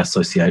Bonsai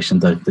Association,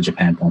 the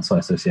Japan Bonsai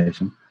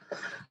Association,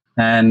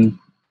 and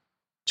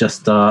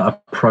just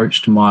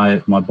approached my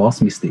boss,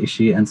 Mr.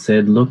 Ishii, and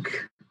said,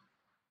 "Look,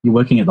 you're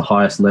working at the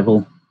highest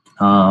level.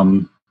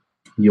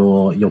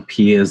 Your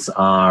peers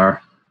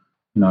are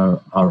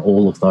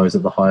all of those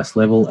at the highest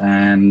level,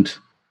 and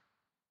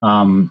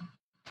I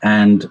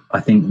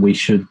think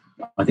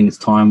it's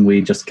time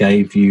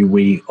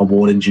we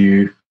awarded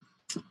you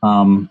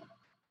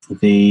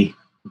the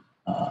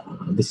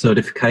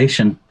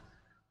certification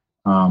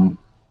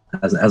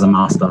as a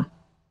master,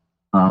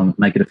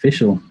 make it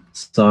official."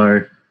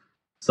 So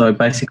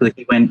basically,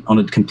 he went on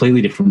a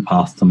completely different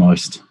path to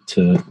most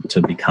to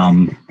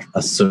become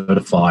a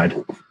certified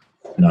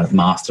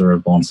master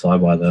of bonsai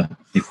by the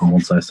Nippon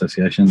Bonsai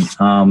Association.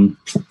 And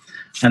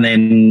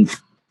then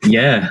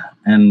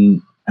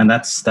and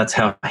that's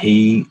how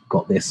he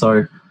got there.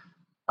 So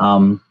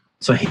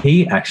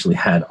he actually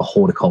had a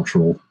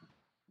horticultural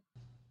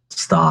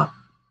start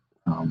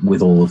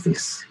with all of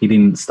this. He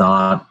didn't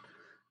start,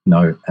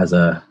 as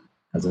a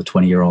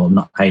 20-year-old,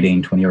 not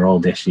 18,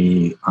 20-year-old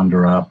deshi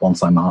under a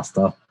bonsai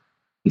master.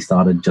 He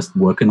started just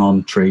working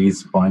on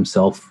trees by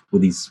himself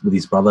with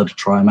his brother to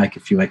try and make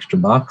a few extra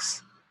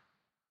bucks.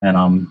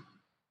 And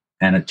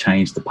it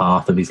changed the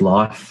path of his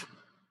life.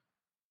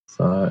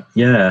 So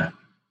yeah,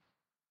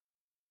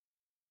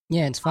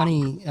 it's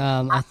funny.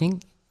 I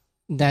think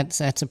that's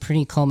a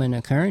pretty common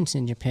occurrence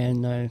in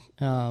Japan, though,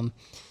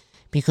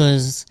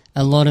 because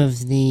a lot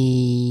of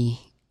the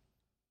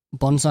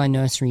bonsai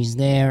nurseries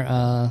there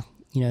are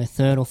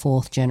third or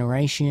fourth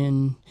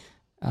generation.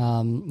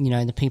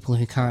 The people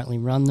who currently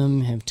run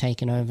them have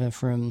taken over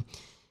from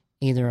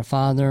either a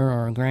father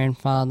or a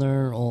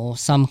grandfather or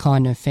some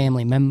kind of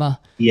family member.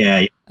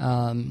 Yeah.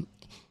 And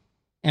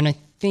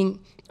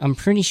I'm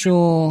pretty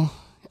sure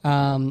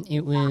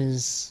it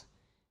was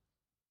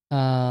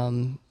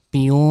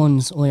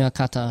Bjorn's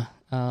Oyakata,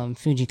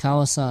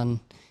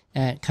 Fujikawa-san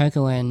at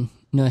Kokoen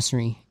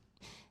Nursery.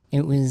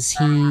 It was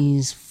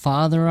his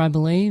father, I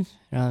believe.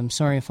 I'm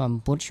sorry if I'm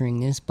butchering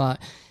this, but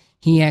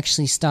he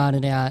actually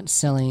started out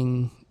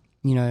selling,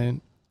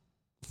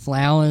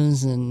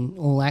 flowers and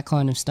all that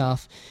kind of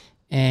stuff.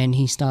 And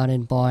he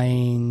started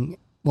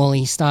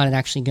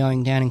actually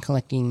going down and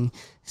collecting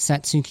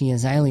Satsuki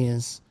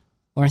azaleas.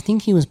 Or I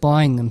think he was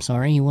buying them,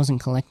 sorry. He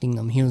wasn't collecting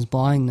them. He was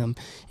buying them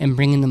and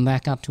bringing them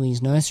back up to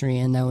his nursery,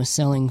 and they were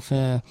selling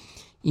for,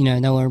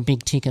 they were a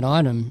big ticket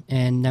item,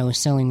 and they were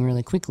selling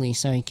really quickly.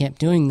 So he kept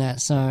doing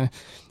that. So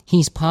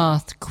his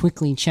path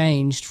quickly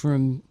changed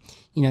from,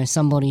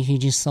 somebody who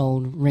just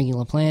sold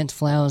regular plants,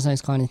 flowers,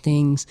 those kind of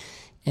things,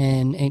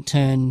 and it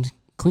turned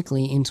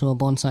quickly into a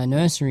bonsai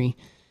nursery.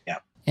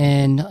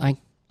 And I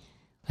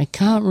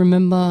can't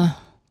remember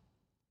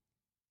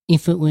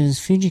if it was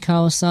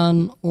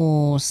Fujikawa-san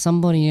or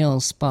somebody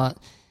else, but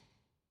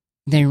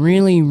they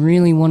really,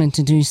 really wanted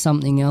to do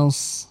something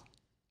else,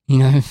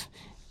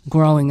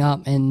 growing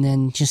up, and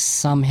then just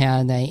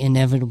somehow they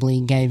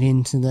inevitably gave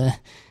in to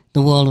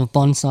the world of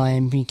bonsai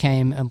and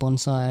became a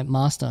bonsai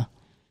master.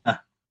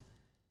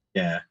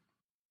 Yeah.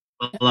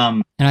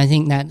 Well, And I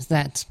think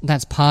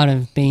that's part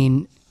of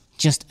being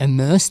just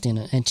immersed in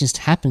it. It just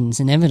happens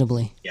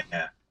inevitably.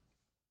 yeah.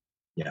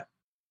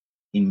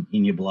 In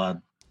your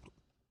blood.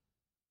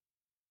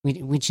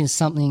 Which is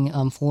something,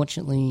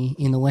 unfortunately,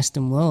 in the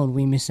Western world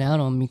we miss out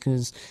on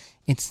because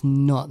it's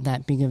not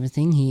that big of a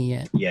thing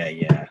here yet.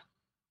 Yeah.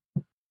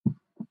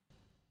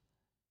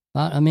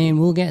 But, I mean,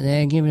 we'll get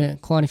there, give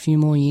it quite a few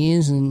more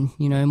years and,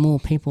 more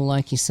people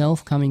like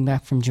yourself coming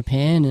back from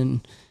Japan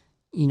and,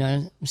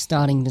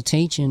 starting to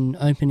teach and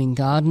opening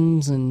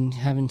gardens and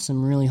having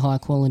some really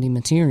high-quality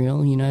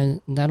material,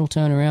 that'll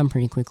turn around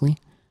pretty quickly.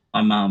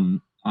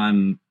 I'm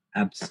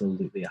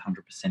absolutely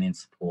 100% in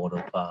support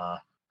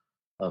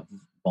of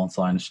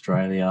bonsai in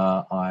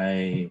Australia.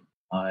 I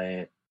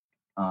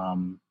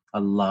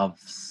love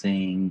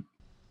seeing,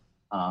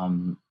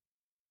 the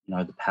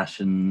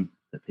passion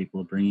that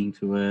people are bringing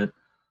to it.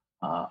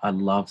 I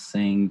love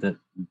seeing that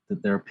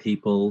there are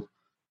people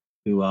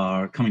who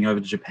are coming over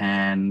to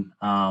Japan.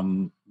 I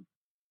mean,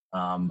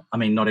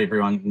 not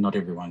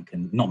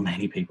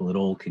many people at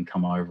all can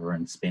come over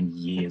and spend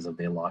years of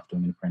their life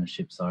doing an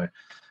apprenticeship. So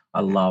I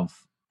love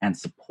and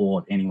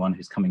support anyone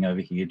who's coming over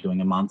here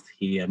doing a month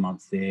here, a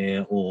month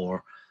there,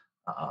 or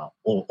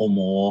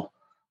more,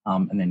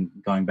 and then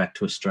going back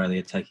to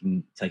Australia,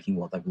 taking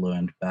what they've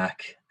learned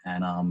back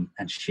and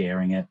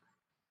sharing it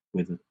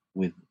with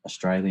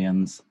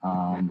Australians,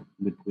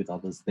 with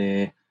others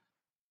there.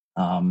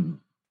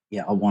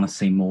 I want to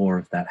see more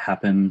of that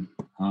happen.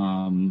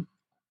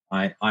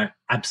 I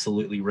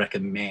absolutely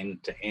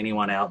recommend to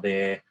anyone out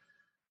there,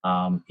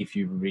 if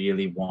you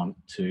really want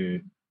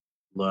to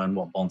learn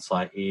what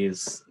bonsai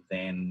is,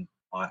 then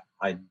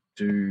I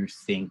do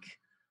think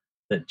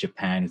that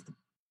Japan is the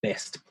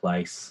best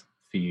place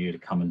for you to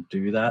come and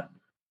do that.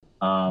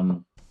 I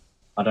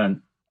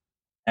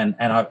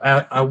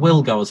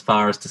will go as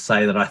far as to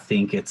say that I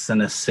think it's a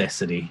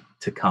necessity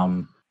to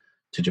come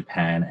to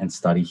Japan and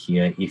study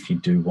here if you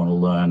do want to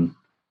learn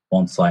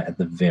bonsai at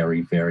the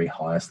very, very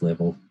highest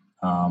level.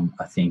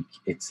 I think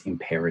it's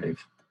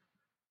imperative.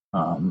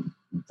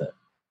 That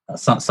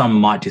some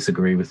might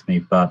disagree with me,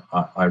 but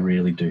I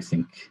really do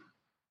think,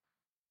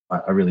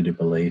 I really do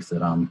believe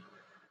that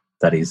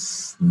that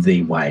is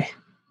the way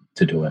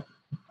to do it.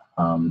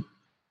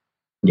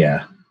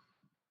 Yeah.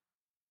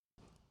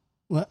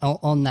 Well,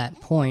 on that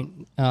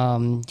point,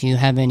 do you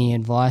have any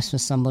advice for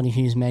somebody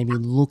who's maybe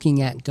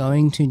looking at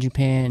going to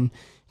Japan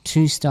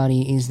to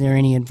study? Is there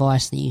any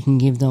advice that you can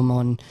give them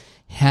on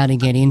how to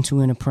get into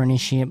an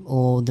apprenticeship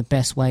or the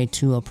best way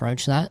to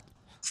approach that?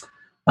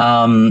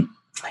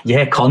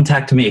 Yeah,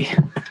 contact me.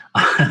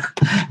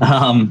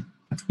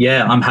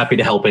 Yeah, I'm happy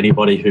to help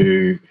anybody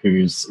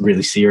who's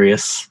really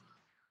serious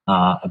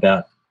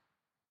about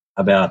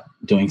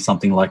doing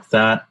something like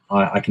that.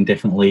 I can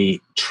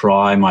definitely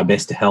try my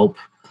best to help.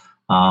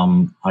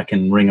 I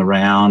can ring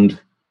around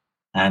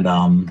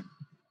and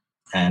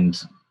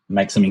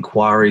make some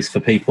inquiries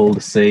for people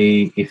to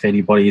see if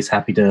anybody is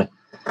happy to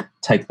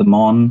take them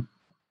on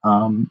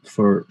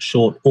for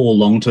short or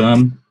long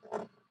term.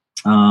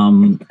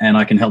 And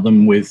I can help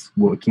them with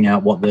working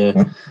out what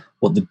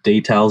the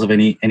details of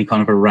any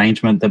kind of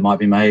arrangement that might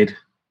be made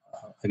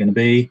are going to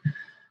be.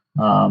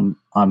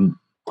 I'm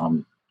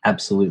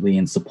absolutely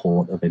in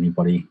support of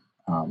anybody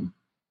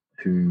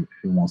who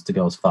wants to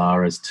go as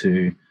far as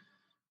to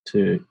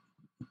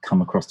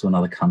come across to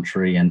another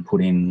country and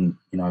put in,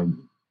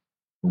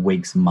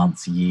 weeks,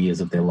 months, years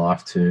of their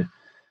life to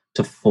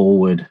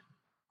forward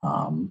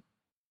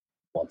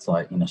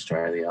bonsai in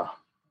Australia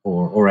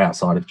or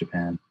outside of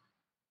Japan.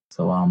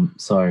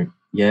 So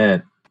yeah,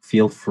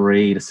 feel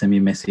free to send me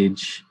a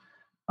message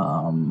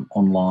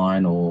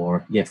online,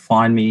 or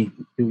find me.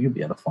 You'll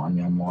be able to find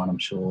me online, I'm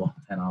sure.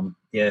 And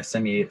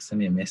send me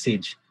a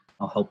message.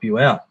 I'll help you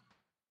out.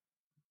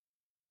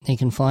 They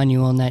can find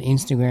you on that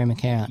Instagram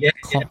account.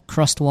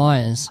 Crossed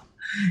Wires.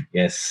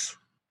 Yes.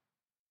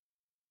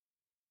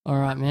 All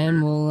right,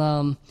 man.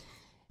 Well,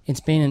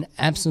 it's been an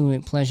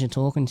absolute pleasure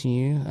talking to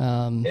you.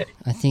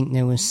 I think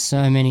there was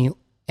so many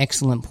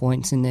excellent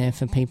points in there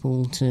for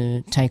people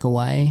to take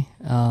away.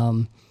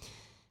 And,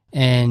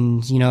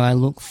 I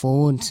look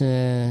forward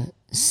to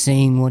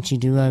seeing what you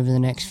do over the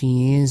next few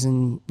years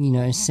and,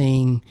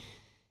 seeing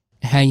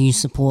how you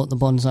support the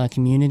bonsai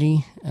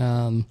community.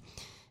 I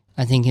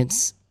think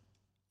it's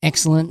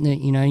excellent that,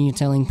 you're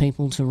telling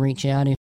people to reach out if